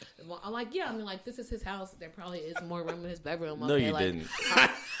naive. I'm like, yeah. I mean, like, this is his house. There probably is more room in his bedroom. No, you didn't.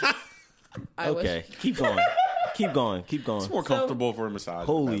 Okay, keep going. Keep going. It's more comfortable for a massage.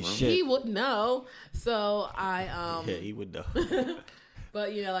 Holy shit. He would know. So yeah, he would know.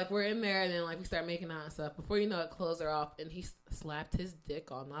 But like we're in there, and then like we start making out and stuff. Before you know it, clothes are off, and he slapped his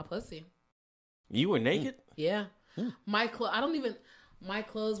dick on my pussy. You were naked? Yeah. My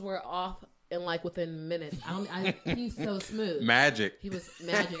clothes were off in like within minutes. He's so smooth. Magic. He was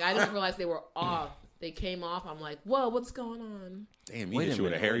magic. I didn't realize they were off. They came off. I'm like, whoa, what's going on? Damn, you hit you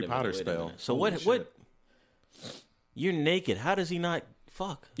with a Harry Potter spell. So what? You're naked. How does he not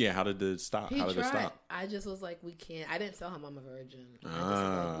fuck? Yeah, how did it stop? How did it stop? I just was like, we can't. I didn't tell him I'm a virgin. I just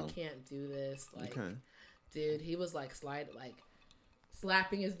was like, we can't do this. Like, dude, he was like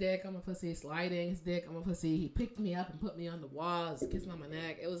slapping his dick on my pussy, sliding his dick on my pussy. He picked me up and put me on the walls, kissing on my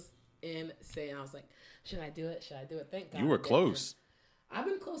neck. It was insane. I was like, should I do it? Should I do it? Thank God. You were close. I've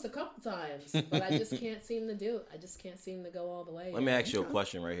been close a couple times, but I just can't seem to do it. I just can't seem to go all the way. Let me ask you a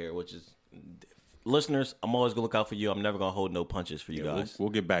question right here, which is, listeners, I'm always going to look out for you. I'm never going to hold no punches for you guys. We'll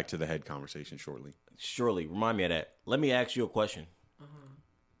get back to the head conversation shortly. Surely. Remind me of that. Let me ask you a question.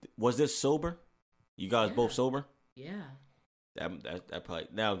 Was this sober? You guys both sober? Yeah. That probably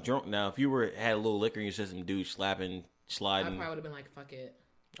now drunk. Now, if you had a little liquor in your system, dude, slapping, sliding, I probably would have been like, "Fuck it."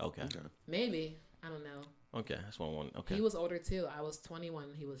 Okay. Maybe, I don't know. Okay, that's what I want. Okay. He was older too. I was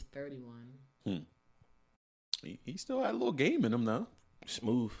 21. He was 31. He still had a little game in him though.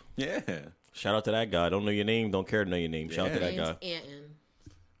 Smooth. Yeah. Shout out to that guy. Don't know your name. Don't care to know your name. Shout out to that guy. Anton.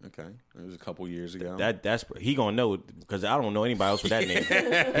 Okay, it was a couple years ago. That's he gonna know because I don't know anybody else with that name.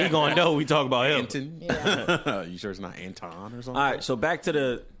 He gonna know we talk about him. Anton. Yeah. You sure it's not Anton or something? All right, so back to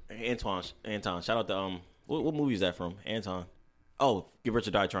the Anton. Shout out to what movie is that from? Anton. Oh, Get Rich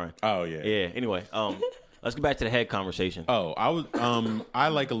or Die Trying. Oh yeah. Yeah. Anyway, let's get back to the head conversation. Oh, I was I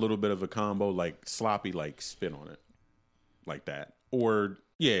like a little bit of a combo, like sloppy, like spit on it, like that, or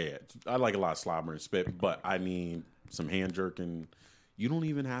yeah. I like a lot of slobber and spit, but I need some hand jerking. You don't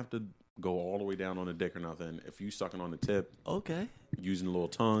even have to go all the way down on the dick or nothing. If you sucking on the tip, okay, using a little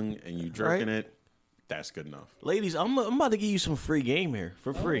tongue and you jerking it, that's good enough. Ladies, I'm about to give you some free game here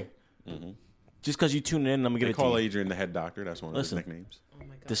for free. Mm-hmm. Just because you tune in, I'm gonna give it to you. They call Adrian the head doctor. That's one of his nicknames. Oh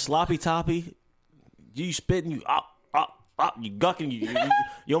my God. The sloppy toppy, you spitting, you you gucking,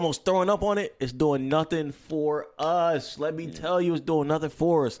 you almost throwing up on it. It's doing nothing for us. Let me tell you, it's doing nothing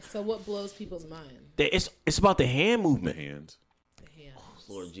for us. So what blows people's mind? It's about the hand movement. The hands.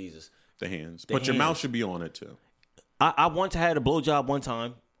 Oh, Lord Jesus. The hands. But your mouth should be on it too. I once had a blowjob one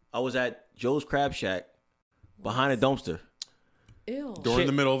time. I was at Joe's Crab Shack behind a dumpster. Ew. During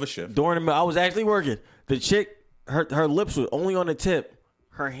the middle of a shift. I was actually working. The chick, her lips were only on the tip.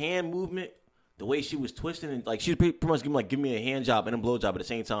 Her hand movement, the way she was twisting, and like she was pretty much give me a hand job and a blowjob at the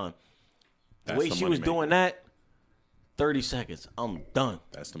same time. The way she was doing that, 30 seconds, I'm done.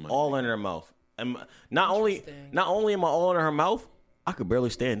 That's the money. All in her mouth. And not only am I all in her mouth, I could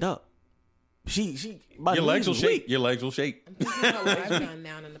barely stand up. Your legs will shake. Your legs will shake. I'm thinking about what I've gone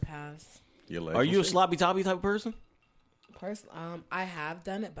down in the past. Your legs Are you a shake. sloppy toppy type of person? I have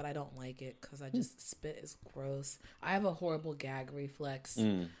done it, but I don't like it because I just spit is gross. I have a horrible gag reflex.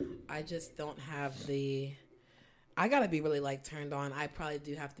 I just don't have I gotta be really like turned on. I probably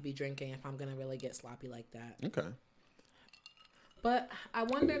do have to be drinking if I'm gonna really get sloppy like that. Okay. But I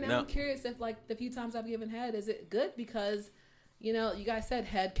wonder now. I'm curious if like the few times I've given head, is it good? Because you guys said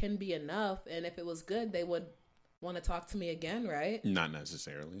head can be enough, and if it was good, they would want to talk to me again, right? Not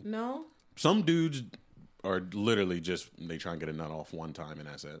necessarily. No. Some dudes are literally just they try and get a nut off one time and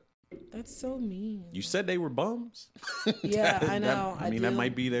that's it. That's so mean. You said they were bums. Yeah, I know. I mean, that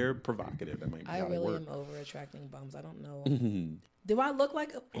might be their provocative. That might be I how really am over attracting bums. I don't know. Do I look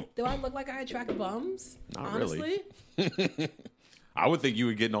like I attract bums? Not honestly? really. I would think you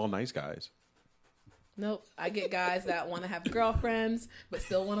would get all nice guys. Nope. I get guys that want to have girlfriends but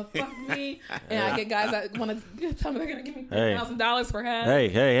still want to fuck me, and I get guys that want to tell me they're gonna give me $10,000 for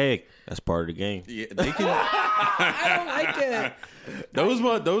head. Hey, that's part of the game. Yeah, they can. I don't like it.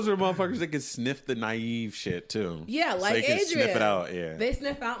 Those are motherfuckers that can sniff the naive shit too. Yeah, So like they can Adrian. sniff it out. Yeah, They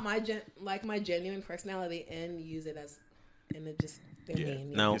sniff out my genuine personality and use it as, and it just they're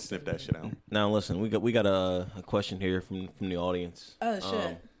mean. Now, you can sniff that shit out. Now listen, we got a question here from the audience. Oh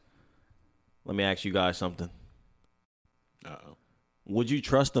shit. Let me ask you guys something. Uh-oh. Would you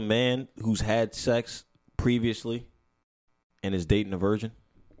trust a man who's had sex previously and is dating a virgin?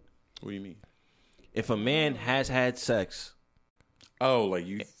 What do you mean? If a man has had sex, Oh, like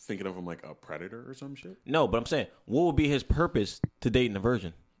you thinking of him like a predator or some shit? no, but I'm saying, what would be his purpose to dating a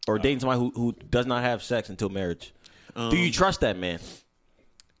virgin or dating somebody who does not have sex until marriage? Do you trust that man?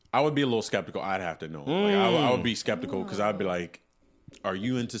 I would be a little skeptical. I'd have to know. Like, I would be skeptical because I'd be like, are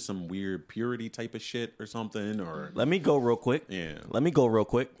you into some weird purity type of shit or something? Or Let me go real quick. Yeah. Let me go real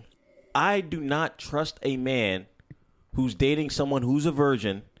quick. I do not trust a man who's dating someone who's a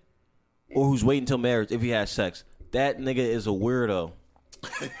virgin or who's waiting until marriage if he has sex. That nigga is a weirdo.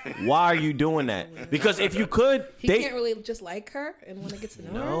 Why are you doing that? Because if you could He date, can't really just like her and want to get to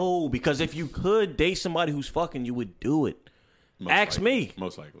know her. no, because if you could date somebody who's fucking, you would do it. Ask me.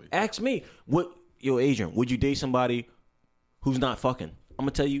 Most likely. Ask me. What, yo, Adrian, would you date somebody who's not fucking? I'm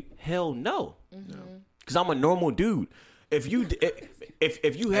gonna tell you, hell no. Because I'm a normal dude. If you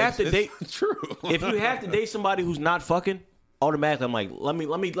have to date, True. if you have to date somebody who's not fucking, automatically I'm like,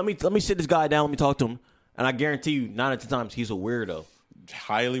 let me sit this guy down, let me talk to him, and I guarantee you, 9 out of 10 times he's a weirdo.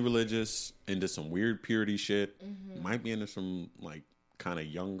 Highly religious, into some weird purity shit. Might be into some like kind of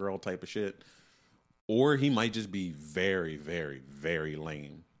young girl type of shit. Or he might just be very, very, very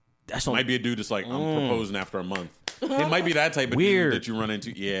lame. That's Might be a dude that's like, I'm proposing after a month. It might be that type of Weird. dude that you run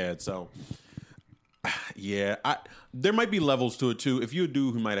into. Yeah, so yeah, there might be levels to it too. If you're a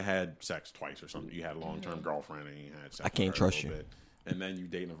dude who might have had sex twice or something, you had a long-term girlfriend and you had sex I can't with her a trust little you. bit, and then you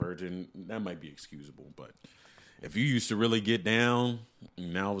dating a virgin, that might be excusable. But if you used to really get down,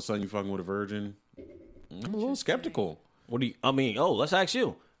 and now all of a sudden you fucking with a virgin, I'm a little skeptical. What do you? I mean, let's ask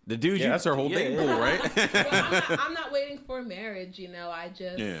you. The dude, Yeah, that's our whole dating pool, right? Well, I'm not waiting for marriage, you know. I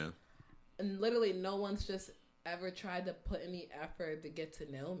just and literally no one's just ever tried to put any effort to get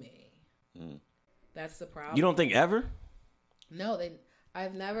to know me. That's the problem. You don't think ever? No,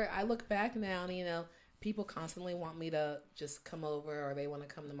 I've never. I look back now, and you know, people constantly want me to just come over, or they want to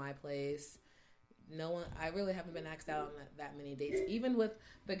come to my place. No one. I really haven't been asked out on that many dates. Even with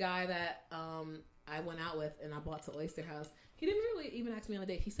the guy that I went out with, and I bought to Oyster House. He didn't really even ask me on a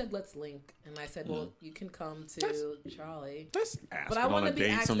date. He said, "Let's link," and I said, "Well, you can come to Charlie." That's asking But I want on to a be date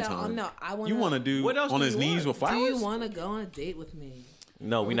asked sometime. out on. No, I want. You want to do What else on do his you knees want? with flowers? Do you want to go on a date with me?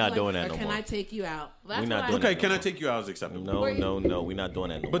 No, we're not doing that or no can more. I take you out? That's We're not what doing I, Okay, that can no I more. take you out is acceptable. No, we're not doing that no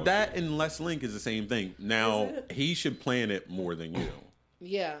more. But that and Less Link is the same thing. Now, Is it? he should plan it more than you.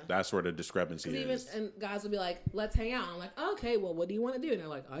 Yeah. That's where the discrepancy Even is. and guys will be like, "Let's hang out." I'm like, "Okay, well, what do you want to do?" And they're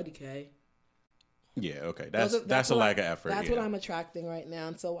like, "IDK." Yeah, okay. That's a what lack of effort. That's yeah. what I'm attracting right now,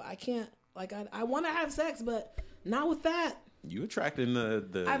 and so I can't. Like, I want to have sex, but not with that. You attracting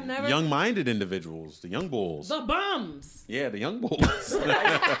the I've never- young-minded individuals, the young bulls. The bums. Yeah, the young bulls.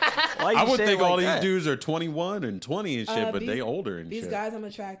 Why you I would say it think like all that? these dudes are 21 and 20 and shit, but These- they older and These shit. guys I'm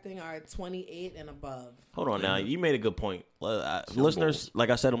attracting are 28 and above. Hold on now. You made a good point. Listeners, like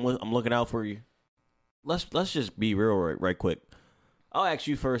I said, I'm looking out for you. Let's just be real right quick. I'll ask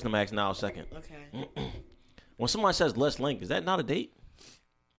you first, and I'm asking Niall second. Okay. When someone says let's link, is that not a date?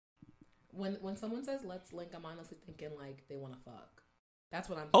 When someone says "let's link," I'm honestly thinking like they want to fuck. That's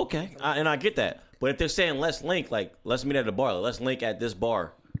what I'm. Okay, thinking. and I get that. But if they're saying let's link, like let's meet at a bar, let's link at this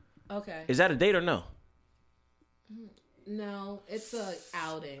bar, Okay. is that a date or no? No, it's a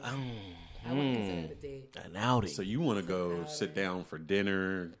outing. I wouldn't consider it a date. An outing. So you want to go Outing. sit down for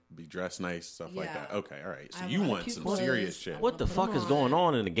dinner, be dressed nice, stuff like Yeah. that. Okay, all right. So I you want want cute some clothes. serious shit. What the Put 'em fuck is on. going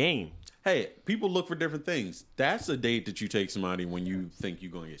on in the game? Hey, people look for different things. That's a date that you take somebody when you think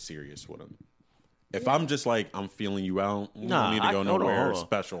you're going to get serious with them. If I'm just like, I'm feeling you out, we Nah, don't need to go hold on, nowhere hold on.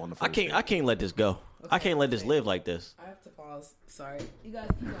 special on the first I can't let this go. I can't let this live like this. I have to pause. Sorry. You guys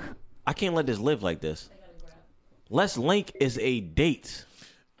keep going. I can't let this live like this. I gotta grab. Let's link is a date.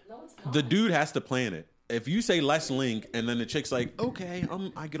 No, it's not. The dude has to plan it. If you say let's link, and then the chick's like, okay,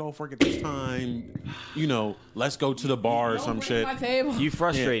 I get off work at this time, let's go to the bar or Don't some bring shit. My table. You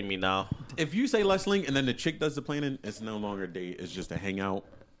frustrate me now. If you say let's link, and then the chick does the planning, it's no longer a date. It's just a hangout.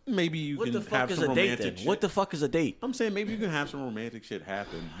 Maybe you What can the fuck have is some a date romantic then? shit. What the fuck is a date? I'm saying maybe you can have some romantic shit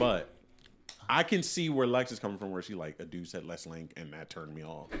happen, but I can see where Lex is coming from, where she like a dude said less link, and that turned me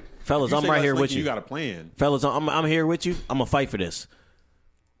off. Fellas, I'm right here with you. You got a plan, fellas. I'm here with you. I'm gonna fight for this.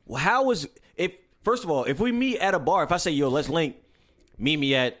 Well, first of all, if we meet at a bar, if I say yo, let's link, meet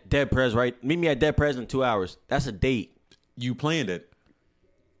me at Dead Prez, right? Meet me at Dead Prez in 2 hours. That's a date. You planned it.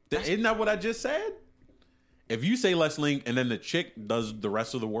 Isn't that what I just said? If you say let's link, and then the chick does the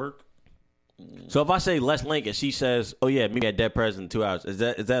rest of the work. So if I say let's link and she says, "Oh yeah, meet me at Dead Prez in 2 hours," is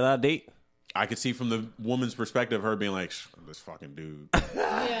that our date? I could see from the woman's perspective, her being like, "This fucking dude."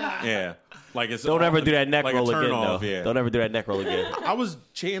 Yeah. Like it's Don't ever do that neck like roll a turn again. off, Though. yeah. Don't ever do that neck roll again. I was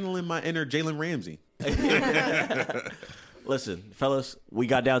channeling my inner Jalen Ramsey. Listen, fellas, we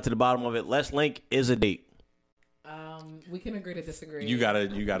got down to the bottom of it. Let's link is a date. We can agree to disagree. You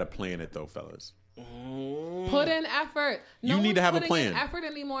gotta plan it though, fellas. Put in effort. You need to have a putting plan. in effort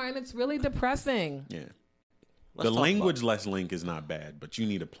anymore, and it's really depressing. Yeah. Let's The talk language about less link is not bad, but you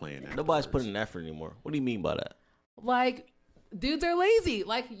need a plan. it. Nobody's putting in effort anymore. What do you mean by that? Like, dudes are lazy.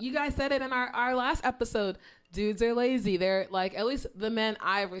 Like, you guys said it in our last episode. Dudes are lazy. They're like, at least the men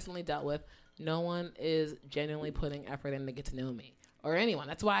I've recently dealt with, no one is genuinely putting effort in to get to know me or anyone.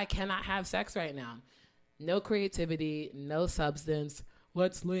 That's why I cannot have sex right now. No creativity, no substance.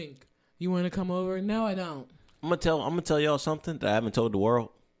 Let's link. You want to come over? No, I don't. I'm gonna tell y'all something that I haven't told the world.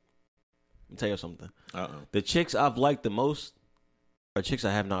 I'm gonna tell you something. The chicks I've liked the most are chicks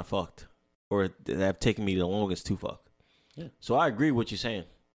I have not fucked or that have taken me the longest to fuck. Yeah. So I agree with what you're saying.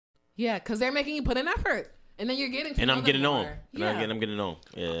 Yeah, because they're making you put in effort. And then you're getting to know I'm getting them on. more. I'm getting on.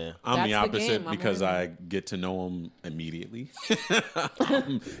 Yeah. I'm That's the the opposite game. I'm because learning. I get to know them immediately.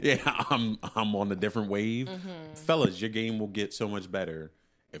 I'm on a different wave. Mm-hmm. Fellas, your game will get so much better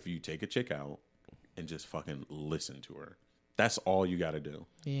if you take a chick out and just fucking listen to her. That's all you got to do.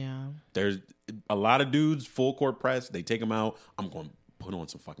 Yeah. There's a lot of dudes, full court press. They take them out. I'm going to put on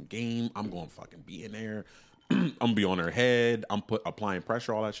some fucking game. I'm going to fucking be in there. I'm going to be on her head. I'm applying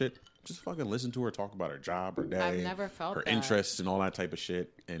pressure, all that shit. Just fucking listen to her talk about her job, her day. I've never felt her that. interests and all that type of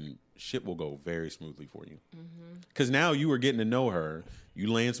shit. And shit will go very smoothly for you. Because now you are getting to know her.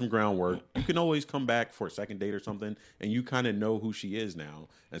 You laying some groundwork. You can always come back for a second date or something. And you kind of know who she is now.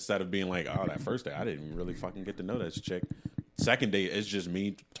 Instead of being like, oh, that first date, I didn't really fucking get to know this chick. Second date, it's just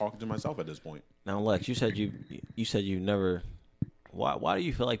me talking to myself at this point. Now, Lex, you said you never. Why do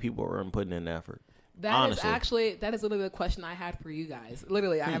you feel like people weren't putting in effort? That is literally the question I had for you guys.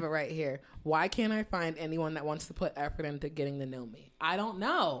 Literally, I have it right here. Why can't I find anyone that wants to put effort into getting to know me? I don't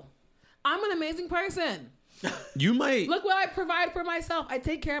know. I'm an amazing person. You might. Look what I provide for myself. I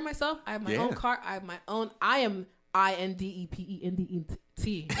take care of myself. I have my own car. I have my own. I am INDEPENDET.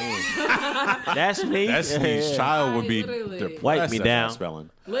 That's me. That's Lee's child would be literally- Wipe me depressed at down. that spelling.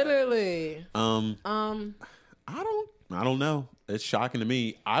 Literally. I don't know. It's shocking to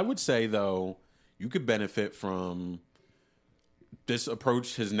me. I would say though, you could benefit from this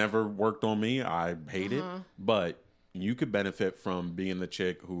approach. Has never worked on me. I hate it, but you could benefit from being the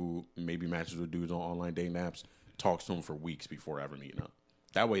chick who maybe matches with dudes on online dating apps, talks to them for weeks before ever meeting up.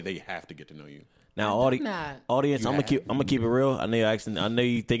 That way, they have to get to know you. Now, audience, I'm gonna keep it real. I know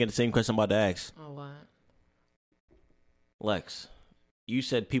you thinking the same question I'm about to ask. Oh, what? Lex, you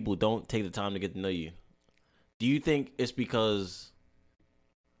said people don't take the time to get to know you. Do you think it's because,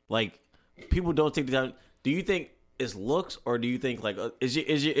 like, people don't take the time? Do you think it's looks, or do you think like is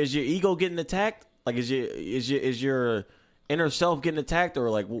your ego getting attacked? Like, is your inner self getting attacked, or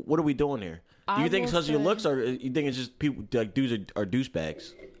like what are we doing here? Do you think it's because of your looks, or you think it's just people like dudes are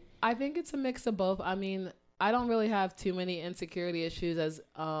douchebags? I think it's a mix of both. I mean, I don't really have too many insecurity issues as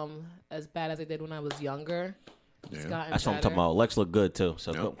bad as I did when I was younger. It's gotten That's what I'm better. talking about. Lex look good too,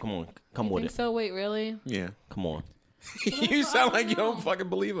 so Yep. come You with think it. so? Wait, really? Yeah. Come on. You sound like you don't fucking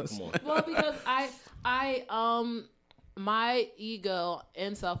believe us. Well, because my ego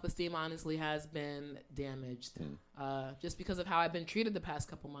and self-esteem honestly has been damaged just because of how I've been treated the past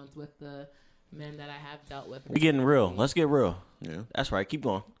couple months with the men that I have dealt with. We getting real. Let's get real. Yeah. That's right. Keep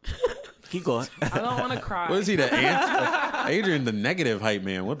going. Keep going. I don't want to cry. What is he, the Adrian, the negative hype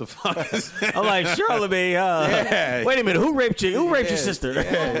man? What the fuck is that? I'm like, Charlemagne. Yeah. Wait a minute. Who raped you? Who raped your sister?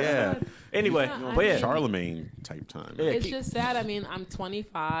 Yeah. Anyway, Yeah, but yeah. Charlemagne type time. Yeah. It's just sad. I mean, I'm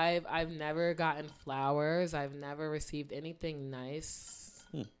 25. I've never gotten flowers. I've never received anything nice.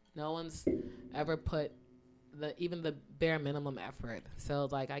 No one's ever put even the bare minimum effort. So,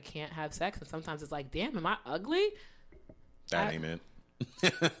 like, I can't have sex. And sometimes it's like, damn, am I ugly? That ain't it.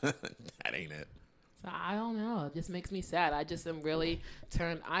 That ain't it. So I don't know. It just makes me sad. I just am really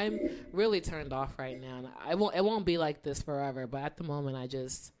turned. I'm really turned off right now. And it won't be like this forever. But at the moment,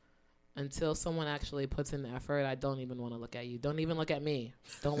 until someone actually puts in the effort, I don't even want to look at you. Don't even look at me.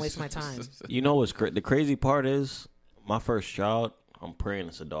 Don't waste my time. You know what's the crazy part is? My first child, I'm praying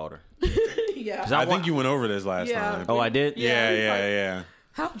it's a daughter. Yeah. I think you went over this last time. Oh, I did? Yeah.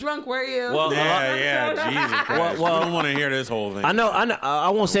 How drunk were you? Well, Yeah, Jesus Christ. Well, we don't want to hear this whole thing. I know. I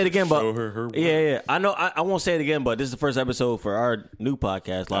won't say it again, but Show her work. yeah. I know. I won't say it again, but this is the first episode for our new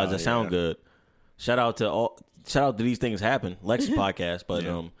podcast, Lies That Sound Good. Shout out to These Things Happen, Lex's podcast. But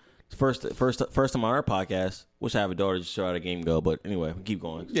first time on our podcast. Wish I have a daughter just show how the game go. But anyway, we keep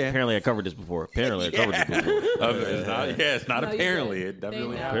going. Yeah. Apparently, I covered this before. It's not No, apparently. It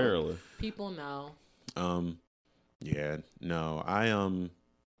definitely know. happened. apparently. People know. Yeah. No. I don't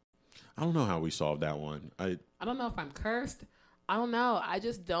know how we solved that one. I don't know if I'm cursed. I don't know. I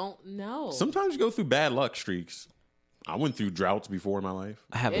just don't know. Sometimes you go through bad luck streaks. I went through droughts before in my life.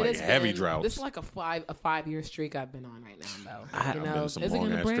 I have It like has heavy been- droughts. This is like a 5-year streak I've been on right now, though. I've been in some is it gonna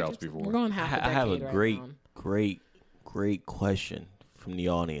long-ass break? droughts before. We're going half a I have a decade right great question from the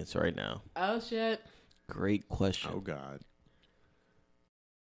audience right now. now. Oh shit! Great question. Oh God.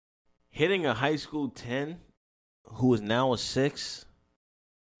 Hitting a high school 10 who is now a 6,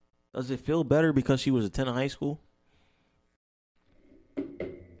 does it feel better because she was a 10 in high school?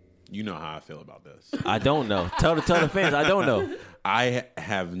 You know how I feel about this. I don't know. Tell the fans. I don't know. I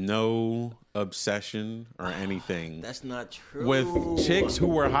have no obsession or anything That's not true. with chicks who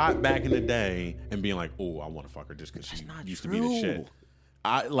were hot back in the day and being like, "Oh, I want to fuck her just because she not used to be the true. shit."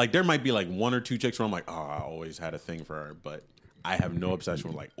 I like there might be like 1 or 2 chicks where I'm like, "Oh, I always had a thing for her," but I have no obsession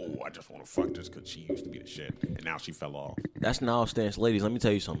with like, "Oh, I just want to fuck just because she used to be the shit and now she fell off." That's now stance. Ladies, let me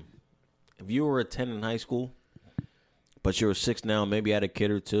tell you something. If you were a 10 in high school, but you're a 6 now, maybe had a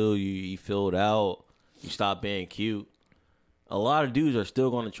kid or two, you filled out, you stopped being cute, a lot of dudes are still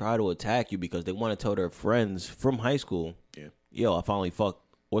going to try to attack you because they want to tell their friends from high school, Yeah, yo, I finally fucked,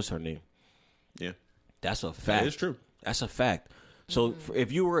 what's her name? yeah, That's a fact. that is true. That's a fact. So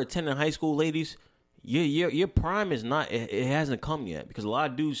if you were a 10 in high school, ladies, your prime is not, it hasn't come yet because a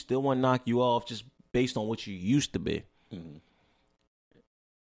lot of dudes still want to knock you off just based on what you used to be. Mm-hmm.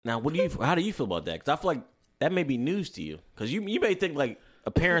 Now, how do you feel about that? Because I feel like that may be news to you. Because you may think like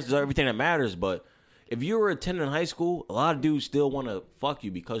appearance is everything that matters, but if you were a 10 in high school, a lot of dudes still want to fuck you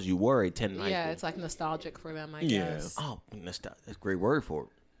because you were a 10 in high school. Yeah, it's like nostalgic for them, I Yeah. guess. Oh, that's a great word for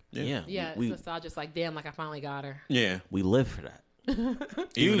it. Yeah. Yeah, it's we nostalgic. It's like, damn, like I finally got her. Yeah, we live for that. even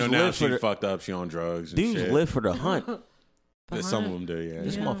Dudes though now live for she the- fucked up, she on drugs. And Dudes shit. live for the hunt. Some of them do. Yeah.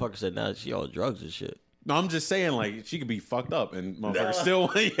 This Yeah. motherfucker said now she all drugs and shit. No, I'm just saying, like, she could be fucked up, and motherfuckers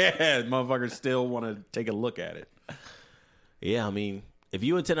still want to take a look at it. Yeah, I mean, if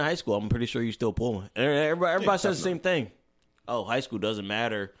you attend high school, I'm pretty sure you still pulling. Everybody says the same thing. Oh, high school doesn't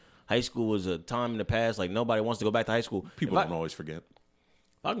matter. High school was a time in the past. Like, nobody wants to go back to high school. People if don't always forget.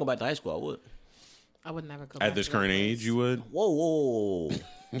 If I can go back to high school, I would. I would never go back At this to that current place. age, you would? Whoa.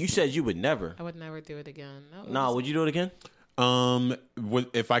 You said you would never. I would never do it again. No, Nah, would you do it again?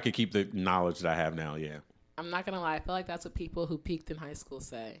 If I could keep the knowledge that I have now, yeah. I'm not gonna lie. I feel like that's what people who peaked in high school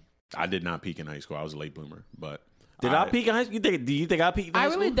say. I did not peak in high school. I was a late bloomer, but Did I peak in high school? Do you think I peaked in high I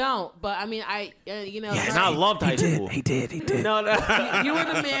school? really don't, but I mean, you know, Yes, I loved high school. He did. No, no. you were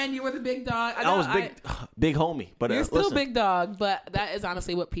the man. You were the big dog. I was big homie. But You're still listen, big dog, but that is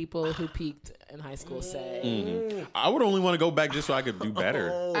honestly what people who peaked in high school say. Mm. I would only want to go back just so I could do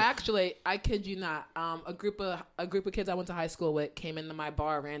better. Actually, I kid you not. A group of kids I went to high school with came into my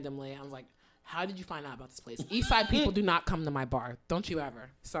bar randomly. I was like, "How did you find out about this place?" Eastside people do not come to my bar. Don't you ever?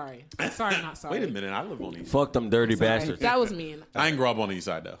 Sorry, not sorry. Wait a minute, I live on the east. Fuck them dirty Sorry. bastards. That was mean. I ain't grow up on the east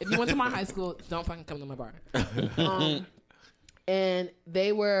side though. If you went to my high school, don't fucking come to my bar. And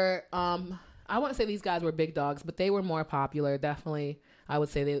they were, I wouldn't say these guys were big dogs, but they were more popular. Definitely, I would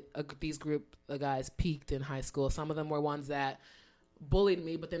say these group of guys peaked in high school. Some of them were ones that bullied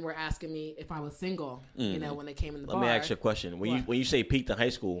me, but then were asking me if I was single. You know, when they came in the bar. Let me ask you a question. What? When you say peaked in high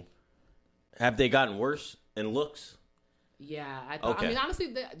school, have they gotten worse in looks? Yeah, I thought. Okay. I mean,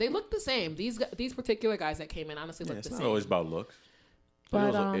 honestly, they look the same. These particular guys that came in honestly look It's the not same. always about looks.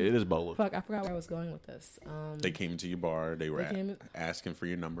 But it is about looks. fuck, I forgot where I was going with this. They came into your bar. They were They came in- asking for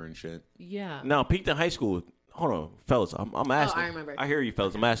your number and shit. Yeah. Now, peaked in high school. Hold on, fellas. I'm asking. I remember. I hear you,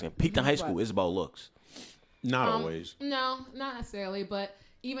 fellas. I'm asking. Peaked in high school is about looks. Not always. No, not necessarily, but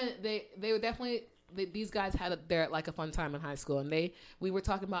even they were definitely these guys had their like a fun time in high school, and we were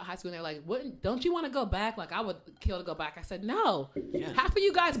talking about high school, and they're like, don't you want to go back? Like, I would kill to go back. I said, no. Half of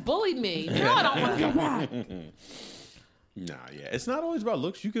you guys bullied me. No, I don't want to go back. Nah, yeah. It's not always about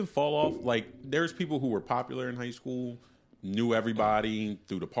looks. You can fall off. Like, there's people who were popular in high school, knew everybody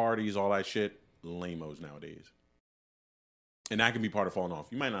through the parties, all that shit. Lame-os nowadays. And that can be part of falling off.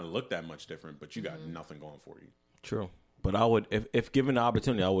 You might not look that much different, but you got nothing going for you. True. But I would, if given the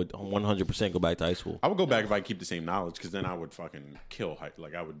opportunity, I would 100% go back to high school. I would go back if I keep the same knowledge, because then I would fucking kill.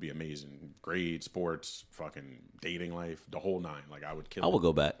 Like, I would be amazing. Grades, sports, fucking dating life, the whole nine. Like, I would kill. I would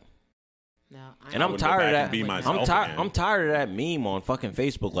go back. No, And I'm tired of that. Be myself again. I'm tired of that meme on fucking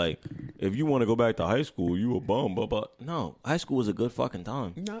Facebook. Like, if you want to go back to high school, you a bum. But no, high school was a good fucking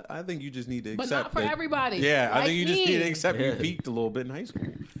time. No, I think you just need to but accept. not for that, everybody. Yeah, like I think you just need to me. accept you peaked a little bit in high school.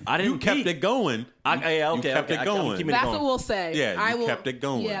 I didn't. You kept it going. You kept it going. That's what we'll say. Yeah, you kept it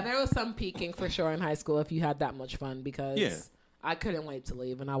going. Yeah, there was some peaking for sure in high school if you had that much fun, because I couldn't wait to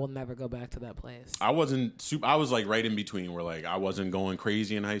leave, and I will never go back to that place. I wasn't super. I was like right in between, where like I wasn't going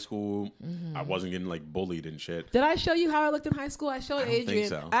crazy in high school. I wasn't getting like bullied and shit. Did I show you how I looked in high school? I showed don't Adrian.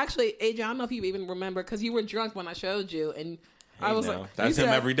 think so. Actually, Adrian, I don't know if you even remember, because you were drunk when I showed you, and I was now. like, That's you him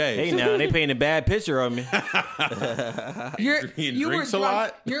said, every day. Hey, now they painting a bad picture of me. You were drinks a drunk.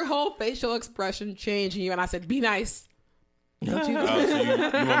 lot? Your whole facial expression changed, and and I said, "Be nice." So you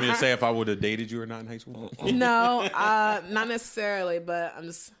want me to say if I would have dated you or not in high school? No, not necessarily, but I'm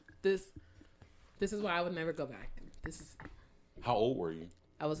just this is why I would never go back. This is How old were you?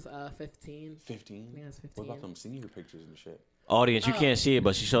 I was 15. 15. Yeah, I was 15. What about them senior pictures and shit? Audience, you can't see it,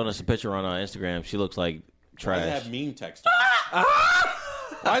 but she's showing us a picture on Instagram. She looks like Why does it trash. have meme text on it?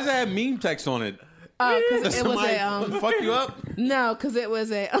 Why does it have meme text on it? Because it was Somebody a fuck you up? no, because it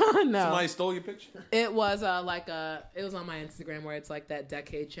was a no. Somebody stole your picture? It was it was on my Instagram where it's like that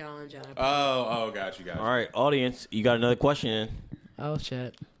decade challenge, and Got you. All right, audience, you got another question in. oh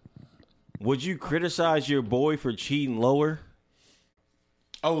shit. Would you criticize your boy for cheating lower?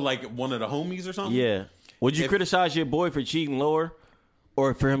 Oh, like one of the homies or something? Yeah. Would you criticize your boy for cheating lower,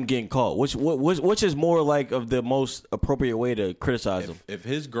 or for him getting caught? Which is more like of the most appropriate way to criticize him? If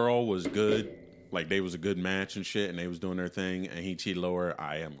his girl was good, like they was a good match and shit, and they was doing their thing, and he cheated lower,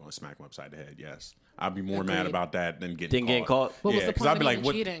 I am going to smack him upside the head. Yes, I'd be more mad about that than getting caught. What was the point I'd be of like, even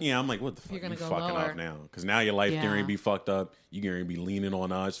what? cheating? Yeah, I'm like, what the fuck? You're gonna You go fucking lower. up now? Because now your life Yeah. going to be fucked up. You going to be leaning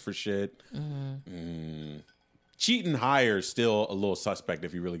on us for shit. Cheating higher is still a little suspect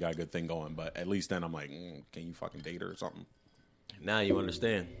if you really got a good thing going, but at least then I'm like, can you fucking date her or something? Now you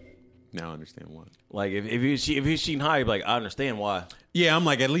understand. Now I understand why. Like if he's cheating high, you're like, I understand why. Yeah, I'm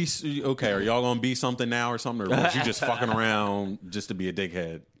like, at least, okay, are y'all going to be something now or something? Or was you just fucking around just to be a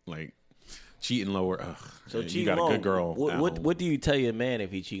dickhead? Like, cheating lower. Ugh, So man, cheating you got low, a good girl. at home. What do you tell your man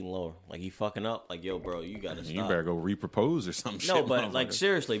if he cheating lower? Like he fucking up? Like, yo, bro, you gotta stop. You better go repropose or some shit. No, but like motherfucker.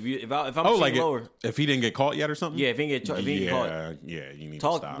 seriously, if I'm Oh, cheating like lower, if he didn't get caught yet or something? yeah, if he ain't get caught, Yeah, you need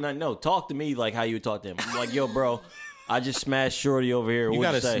talk. to stop. No, talk to me like how you would talk to him. I'm like, yo, bro, I just smashed Shorty over here. You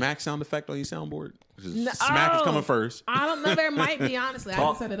What'd got a say? smack sound effect on your soundboard? No, Smack is oh. coming first. I don't know. There might be, honestly. I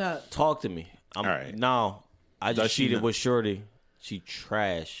Talk- didn't set it up. Talk to me. All right. No, I Does just she cheated know? with Shorty. She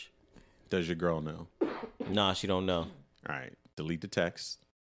trash. Does your girl know? Nah, she don't know. All right. Delete the text.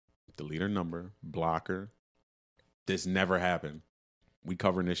 Delete her number. Block her. This never happened. We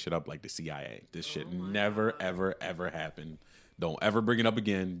covering this shit up like the CIA. This shit never, ever, ever happened. Don't ever bring it up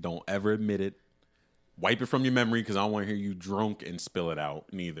again. Don't ever admit it. Wipe it from your memory because I don't want to hear you drunk and spill it out.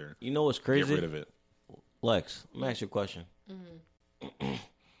 Neither. You know what's crazy? Get rid of it. Lex, let me ask you a question. Mm-hmm.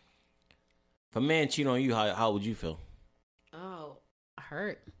 If a man cheat on you, how would you feel? Oh,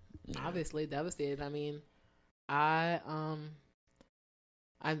 hurt. Obviously devastated. I mean,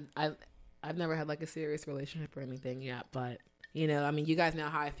 I've never had like a serious relationship or anything yet, but you know, I mean, you guys know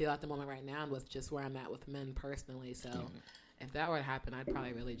how I feel at the moment right now with just where I'm at with men personally. So if that were to happen, I'd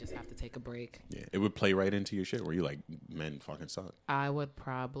probably really just have to take a break. Yeah, it would play right into your shit where you like, men fucking suck. I would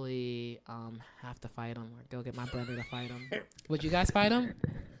probably have to fight him or go get my brother to fight him. Would you guys fight him?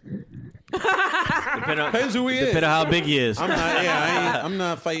 Depends who he is. Depending on how big he is. I'm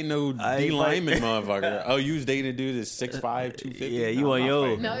not fighting no I ain't D lineman motherfucker. Oh, you was dating a dude that's 6'5", 250? Yeah, you Nah, on I'm not your-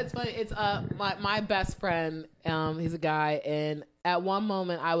 fighting. No, it's funny. It's my best friend. He's a guy, and at one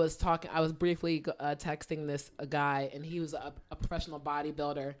moment I was briefly texting this a guy, and he was a professional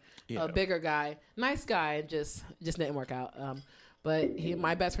bodybuilder, a bigger guy, nice guy, just didn't work out. But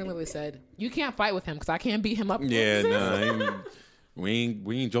my best friend literally said, "You can't fight with him because I can't beat him up." Yeah, no, we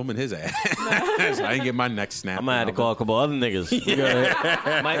ain't jumping his ass. So I ain't get my neck snapped. I might have to call a couple other niggas.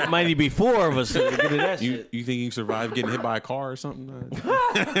 might need to be four of us to get to that You shit. think you can survive getting hit by a car or something?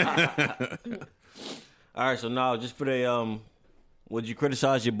 All right, so now just for the would you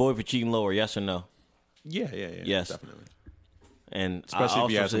criticize your boy for cheating lower? Yes or no? Yeah, Yes. definitely. And Especially I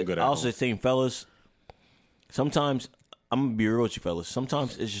if you also have some say- good I also at-homes. think, fellas, sometimes I'm gonna be real with you, fellas.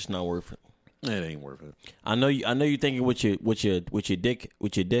 Sometimes it's just not worth it. It ain't worth it. I know you thinking with your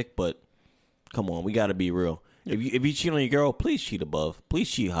dick, but come on, we got to be real. If you cheat on your girl, please cheat above. Please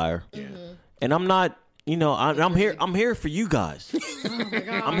cheat higher. Yeah. And I'm not, I'm here. I'm here for you guys. Oh my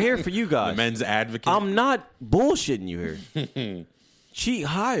God. I'm here for you guys. The men's advocate. I'm not bullshitting you here. Cheat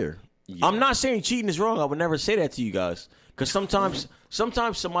higher. Yeah. I'm not saying cheating is wrong. I would never say that to you guys. Because sometimes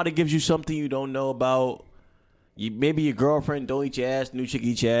somebody gives you something you don't know about. Maybe your girlfriend don't eat your ass, new chick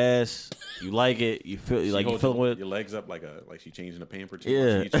eat your ass. You like it. You feel like you feeling with your legs up like she changing the pamper.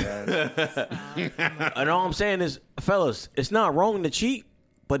 Yeah. She eats your ass. And all I'm saying is, fellas, it's not wrong to cheat,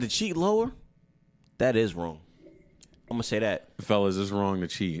 but to cheat lower, that is wrong. I'm gonna say that. Fellas, it's wrong to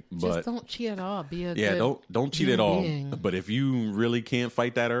cheat, but Just don't cheat at all. Be a yeah, good don't cheat at human all. being. But if you really can't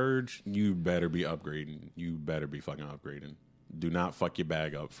fight that urge, you better be upgrading. You better be fucking upgrading. Do not fuck your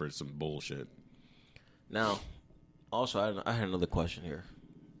bag up for some bullshit. Now, also, I had another question here.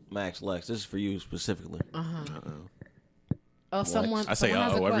 Max, Lex, this is for you specifically. Oh, someone. I say someone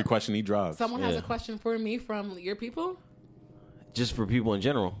has a every question he drops. Someone has Yeah. a question for me from your people. Just for people in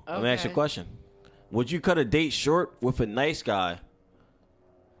general. Let me ask you a Okay. question. Would you cut a date short with a nice guy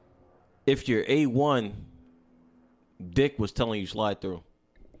if your A1 dick was telling you slide through?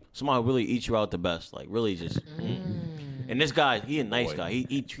 Somebody really eat you out the best. Like, really just. And this guy, he a nice Boy. guy.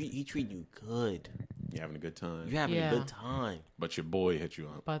 He treat you good. You having a good time, You having Yeah. a good time. but your boy hit you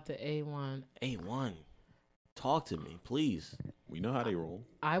up. About the A1. A1, talk to me, please. We know how they roll.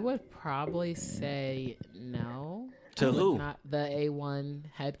 I would probably say no. To I would who? Not the A1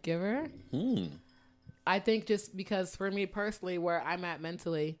 head giver. Hmm. I think just because for me personally, where I'm at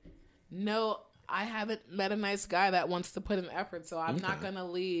mentally, no, I haven't met a nice guy that wants to put in effort. So I'm not Okay. going to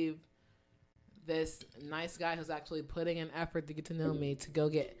leave this nice guy who's actually putting in effort to get to know me to go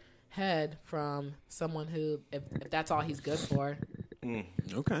get head from someone who, if that's all he's good for.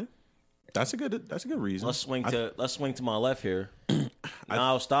 Okay, that's a good reason. Let's swing to my left here.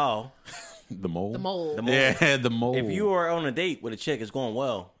 Now style. the mole. The mole. The mole. Yeah, the mole. If you are on a date with a chick, it's going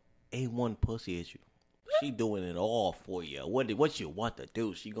well. A1 pussy at you. She doing it all for you. What you want to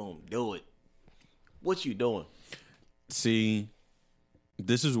do, she gonna do it. What you doing? see,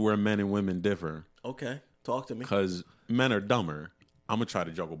 this is where men and women differ Okay, talk to me. because men are dumber. I'm gonna try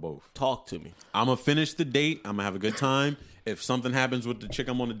to juggle both. Talk to me. I'm gonna finish the date. I'm gonna have a good time. If something happens with the chick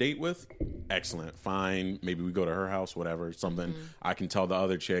I'm on a date with, excellent, fine. Maybe we go to her house, whatever. Something I can tell the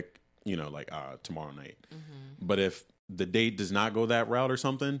other chick, tomorrow night. But if the date does not go that route or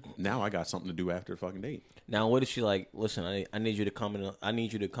something, now I got something to do after the fucking date. Now, what is she like? Listen, I need you to come in. I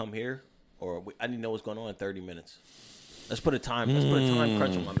need you to come here, or I need to know what's going on in 30 minutes. Let's put a time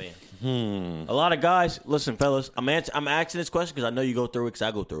crunch on my man. A lot of guys, listen, fellas. I'm asking this question because I know you go through it. Because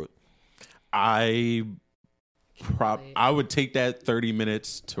I go through it. I would take that 30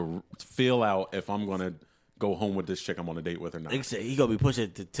 minutes to feel out if I'm gonna go home with this chick I'm on a date with or not. They say he gonna be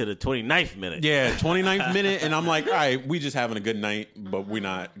pushing to the 29th minute. Yeah, 29th minute, and I'm like, all right, we just having a good night, but we're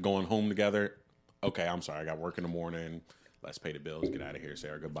not going home together. Okay, I'm sorry, I got work in the morning. Let's pay the bills, get out of here, say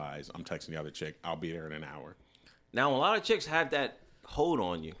our goodbyes. I'm texting the other chick. I'll be there in an hour. Now, a lot of chicks have that hold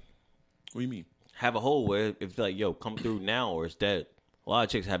on you. What do you mean? Have a hold where if like, yo, come through now or it's dead. A lot of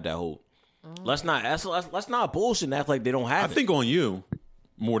chicks have that hold. Let's not bullshit and act like they don't I have it. think on you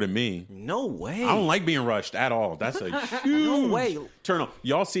more than me. No way. I don't like being rushed at all. That's a huge No way. turn off.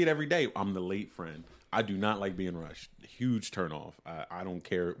 Y'all see it every day. I'm the late friend. I do not like being rushed. Huge turn off. I don't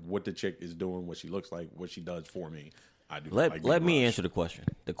care what the chick is doing, what she looks like, what she does for me. I do not like being Let me rushed. answer the question.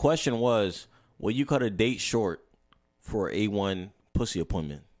 The question was, will you cut a date short for a A1 pussy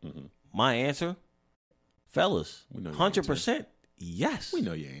appointment? My answer, fellas, We know your 100%. Yes. We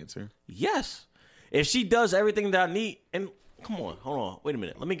know your answer. Yes. If she does everything that I need, and come on, hold on, wait a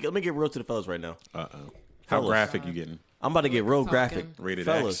minute. Let me get real to the fellas right now. How Fellas. graphic you getting? I'm about to get real Talking. graphic. Rated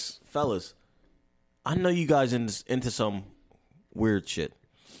fellas, X. Fellas, I know you guys into some weird shit.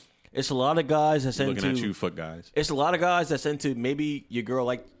 It's a lot of guys that's Looking into. at you, foot guys. It's a lot of guys that's into. Maybe your girl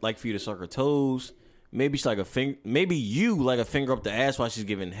like for you to suck her toes. Maybe she's like a finger. Maybe you like a finger up the ass while she's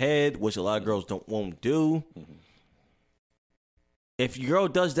giving head, which a lot of girls won't do. If your girl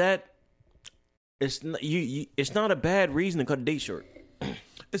does that, it's not, it's not a bad reason to cut a date short.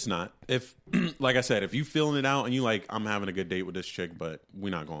 It's not. If, like I said, if you feeling it out and you like, I'm having a good date with this chick, but we're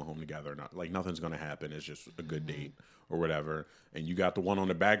not going home together. Not like nothing's gonna happen. It's just a good date or whatever. And you got the one on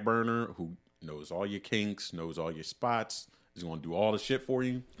the back burner who knows all your kinks, knows all your spots, is gonna do all the shit for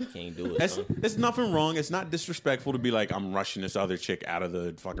you. Can't do it. Son. It's nothing wrong. It's not disrespectful to be like, I'm rushing this other chick out of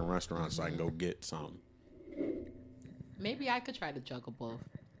the fucking restaurant so I can go get some. Maybe I could try to juggle both.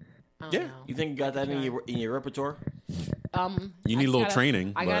 I don't Yeah. know. You think you got that in your repertoire? You need a little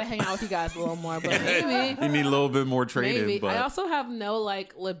training. I gotta hang out with you guys a little more, but maybe you need a little bit more training. Maybe. But I also have no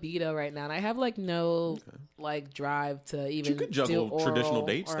like libido right now, and I have like no like drive to even you could juggle do oral traditional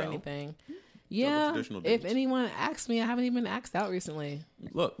dates or though. Anything. Yeah, if anyone asks me, I haven't even asked out recently.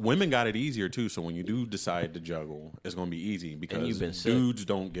 Look, women got it easier too. So when you do decide to juggle, it's going to be easy because dudes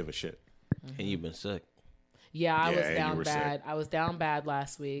don't give a shit. And you've been sick. Yeah, I was down bad. Sick. I was down bad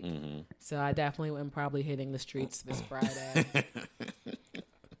last week, so I definitely am probably hitting the streets this Friday.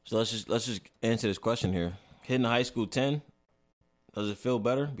 So let's just answer this question here. Hitting high school 10, does it feel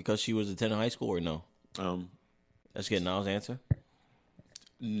better because she was a 10 in high school or no? Let's get Niall's answer.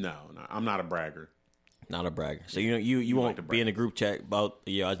 No, I'm not a bragger. Not a bragger. So you won't like be in a group chat about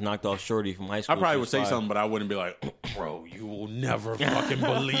I knocked off Shorty from high school. I probably would say something, but I wouldn't be like, bro, you will never fucking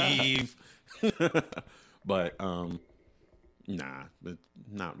believe. But nah, but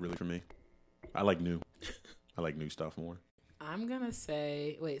not really for me. I like new stuff more. I'm gonna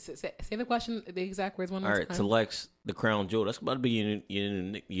say say the question, the exact words one more time. All right, to Lex, the Crown Jewel. That's about to be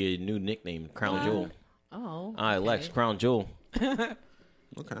your new nickname, Crown Jewel. Oh. All right, okay. Lex, Crown Jewel.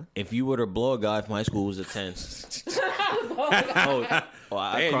 Okay. If you were to blow a guy from high school who was a 10.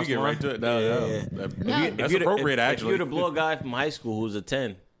 I you get right to it. No. That's appropriate, actually. If you were to blow a guy from high school who was a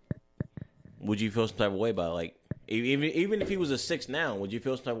 10, would you feel some type of way about it? Like, even if he was a 6 now, would you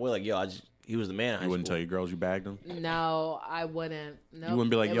feel some type of way like, he was the man in high school? You wouldn't tell your girls you bagged him? No, I wouldn't. No, you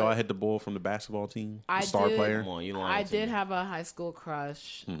wouldn't be like, I hit the bull from the basketball team, star player? Come on, you lying I did have a high school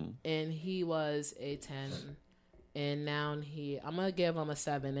crush, and he was a 10. And now I'm going to give him a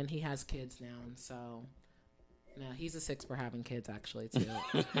 7, and he has kids now. So, no, he's a 6 for having kids, actually, too.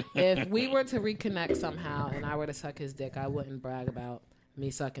 If we were to reconnect somehow and I were to suck his dick, I wouldn't brag about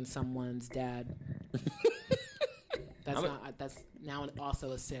me sucking someone's dad. That's now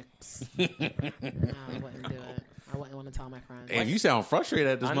also a 6. No, I wouldn't do it. I wouldn't want to tell my friends. And you sound frustrated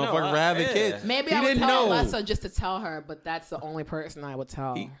at this motherfucker for having kids. Maybe I would tell Alessa just to tell her, but that's the only person I would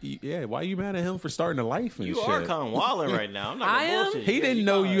tell. Why are you mad at him for starting a life and you shit? You are kind of wilding right now. I'm not gonna bullshit. He didn't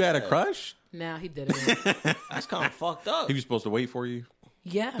know you had a crush? No, he didn't. That's kind of fucked up. He was supposed to wait for you?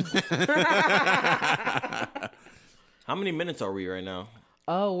 Yeah. How many minutes are we right now?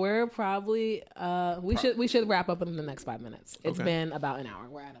 Oh, we're probably we should wrap up in the next 5 minutes. It's been about an hour.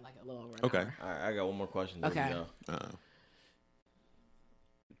 We're at like a little over an hour. All right, I got one more question. Okay.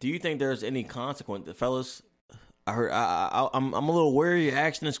 Do you think there's any consequence, fellas? I'm a little wary of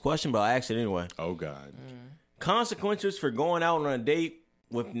asking this question, but I'll ask it anyway. Oh God. Consequences for going out on a date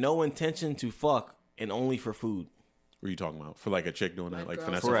with no intention to fuck and only for food. What are you talking about? For like a chick doing that, like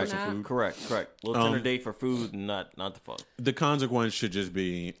finessing for some food? Correct. Little Tinder date for food and not the fuck. The consequence should just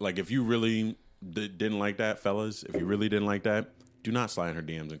be like, if you really didn't like that, fellas, if you really didn't like that, do not slide in her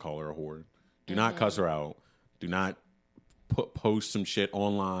DMs and call her a whore. Do not cuss her out. Do not post some shit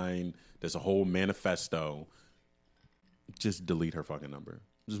online. There's a whole manifesto. Just delete her fucking number.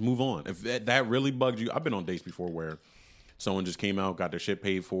 Just move on. If that really bugged you, I've been on dates before where someone just came out, got their shit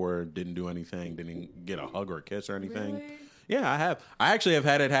paid for, didn't do anything, didn't get a hug or a kiss or anything. Really? Yeah, I have. I actually have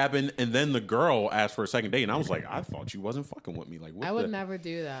had it happen, and then the girl asked for a second date, and I was like, I thought you wasn't fucking with me. Like, what I would never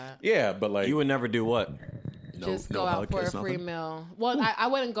do that. Yeah, but like, you would never do what? Just go out for a free meal. Well, I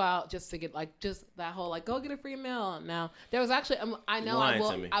wouldn't go out just to get like just that whole like go get a free meal. Now there was actually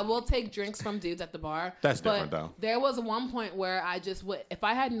I will take drinks from dudes at the bar. That's different though. There was one point where I just would, if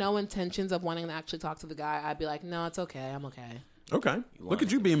I had no intentions of wanting to actually talk to the guy, I'd be like, no, it's okay, I'm okay. Okay, look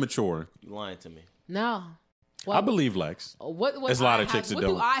at you being mature. You lying to me? No. Well, I believe Lex. There's a lot of chicks that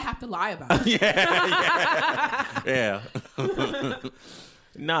don't. What do I have to lie about? Yeah.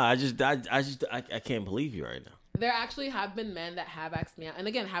 Nah, I can't believe you right now. There actually have been men that have asked me out, and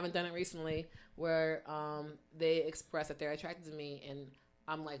again, haven't done it recently, where they express that they're attracted to me, and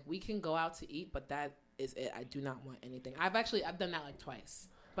I'm like, we can go out to eat, but that is it. I do not want anything. I've done that like twice,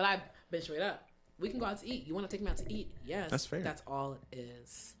 but I've been straight up. We can go out to eat. You want to take me out to eat? Yes. That's fair. That's all it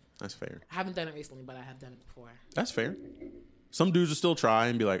is. That's fair. I haven't done it recently, but I have done it before. That's fair. Some dudes will still try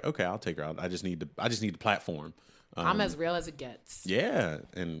and be like, okay, I'll take her out. I just need the platform. I'm as real as it gets. Yeah,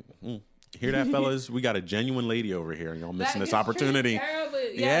 and hear that, fellas? We got a genuine lady over here, and y'all missing this opportunity.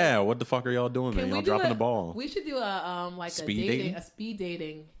 Yeah, what the fuck are y'all doing, man? Y'all dropping the ball. We should do a speed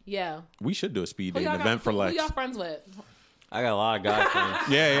dating. Yeah, we should do a speed dating event for Lex. Who y'all friends with? I got a lot of guys friends.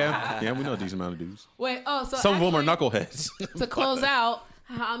 Yeah. We know a decent amount of dudes. Wait, so some of them are knuckleheads. To close out,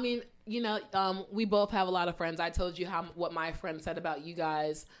 I mean, we both have a lot of friends. I told you what my friend said about you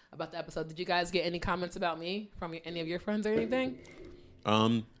guys about the episode. Did you guys get any comments about me from any of your friends or anything?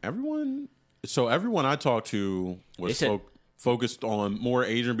 Everyone I talked to was focused on more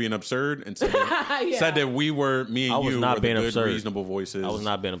Adrian being absurd and said that we were, me and you not were the being good, absurd. reasonable voices. I was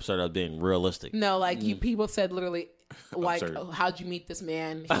not being absurd. I was being realistic. No, like you people said literally, like, Absurd. oh, how'd you meet this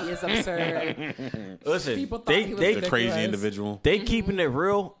man? He is absurd. Listen, People thought they he was they ridiculous. Crazy individual. they keeping it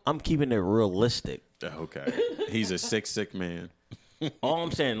real. I'm keeping it realistic. Okay. He's a sick man. All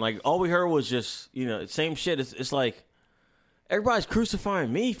I'm saying, like, all we heard was just, same shit. It's like everybody's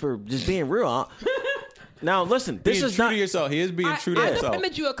crucifying me for just being real. Now, listen, this Being is true not. to yourself. He is being true to I himself.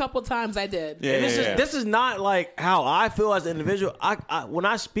 defended you a couple times. I did. Yeah, This is not like how I feel as an individual. I when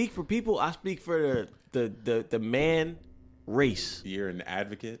I speak for people, I speak for the man race. You're an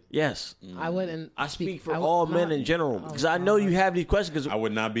advocate. Yes, I wouldn't. I speak for I would all not- men in general because I know you have these questions. I Because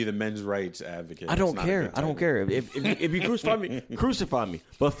would not be the men's rights advocate. I don't That's not a care. good I don't title. care if you crucify me, crucify me.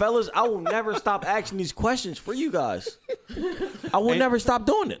 But fellas, I will never stop asking these questions for you guys. I will never stop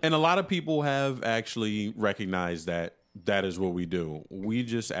doing it. And a lot of people have actually recognized that is what we do. We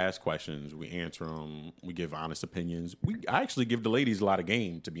just ask questions, we answer them, we give honest opinions. I actually give the ladies a lot of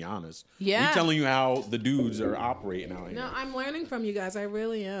game, to be honest. Yeah. We telling you how the dudes are operating out here. No, I'm learning from you guys. I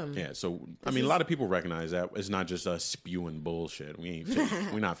really am. Yeah, so I mean, a lot of people recognize that it's not just us spewing bullshit.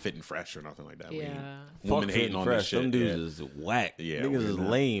 We're not fit and fresh or nothing like that. Yeah. Women Fuck hating Fit on Fresh. this shit. Them dudes is whack. yeah, Niggas we're is not-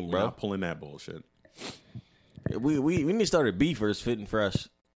 lame, we're bro. not pulling that bullshit. We need to start a B first, Fit and Fresh.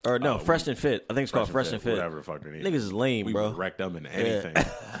 Or no, Fresh and Fit. I think it's called Fresh and Fit. Whatever the fuck they need. Niggas is lame, we bro. would wreck them in anything.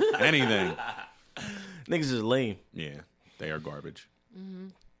 Anything. Niggas is lame. Yeah, they are garbage.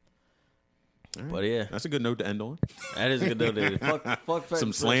 But yeah, That's a good note to end on. that is a good note. Fuck Fresh.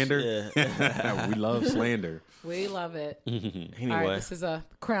 Some slander. Yeah. We love slander. We love it. Anyway, All right, this is a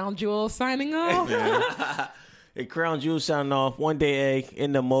Crown Jewel signing off. hey, Crown Jewel sounding off. One day egg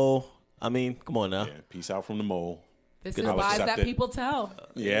in the mole. I mean, come on now. Yeah, peace out from the mole. This Good is to lies accept that it. people tell.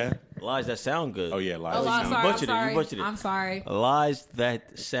 Yeah. Lies that sound good. Oh yeah, lies. Oh, I'm sound- sorry. I'm butchered it. You sorry. butchered it. I'm sorry. Lies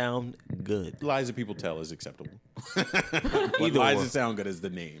that sound good. Lies that people tell is acceptable. But Either lies or. that sound good is the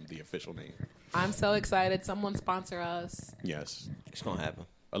name, the official name. I'm so excited. Someone sponsor us. Yes, It's gonna happen.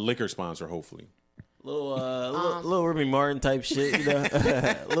 a liquor sponsor, hopefully. Little Remy Martin type shit,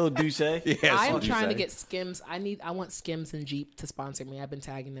 little Duce. Yeah, I am something trying to say. get Skims. I want Skims and Jeep to sponsor me. I've been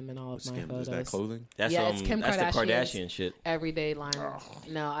tagging them in all of my Skims, photos. is that clothing? That's Yeah, it's Kim that's the Kardashian's Kardashian shit. Everyday line.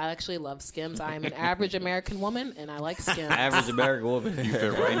 No, I actually love Skims. I am an average American woman, and I like Skims. Average American woman.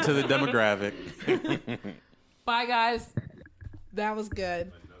 Fit right into the demographic. Bye, guys. That was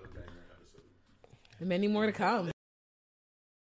good. Many more to come.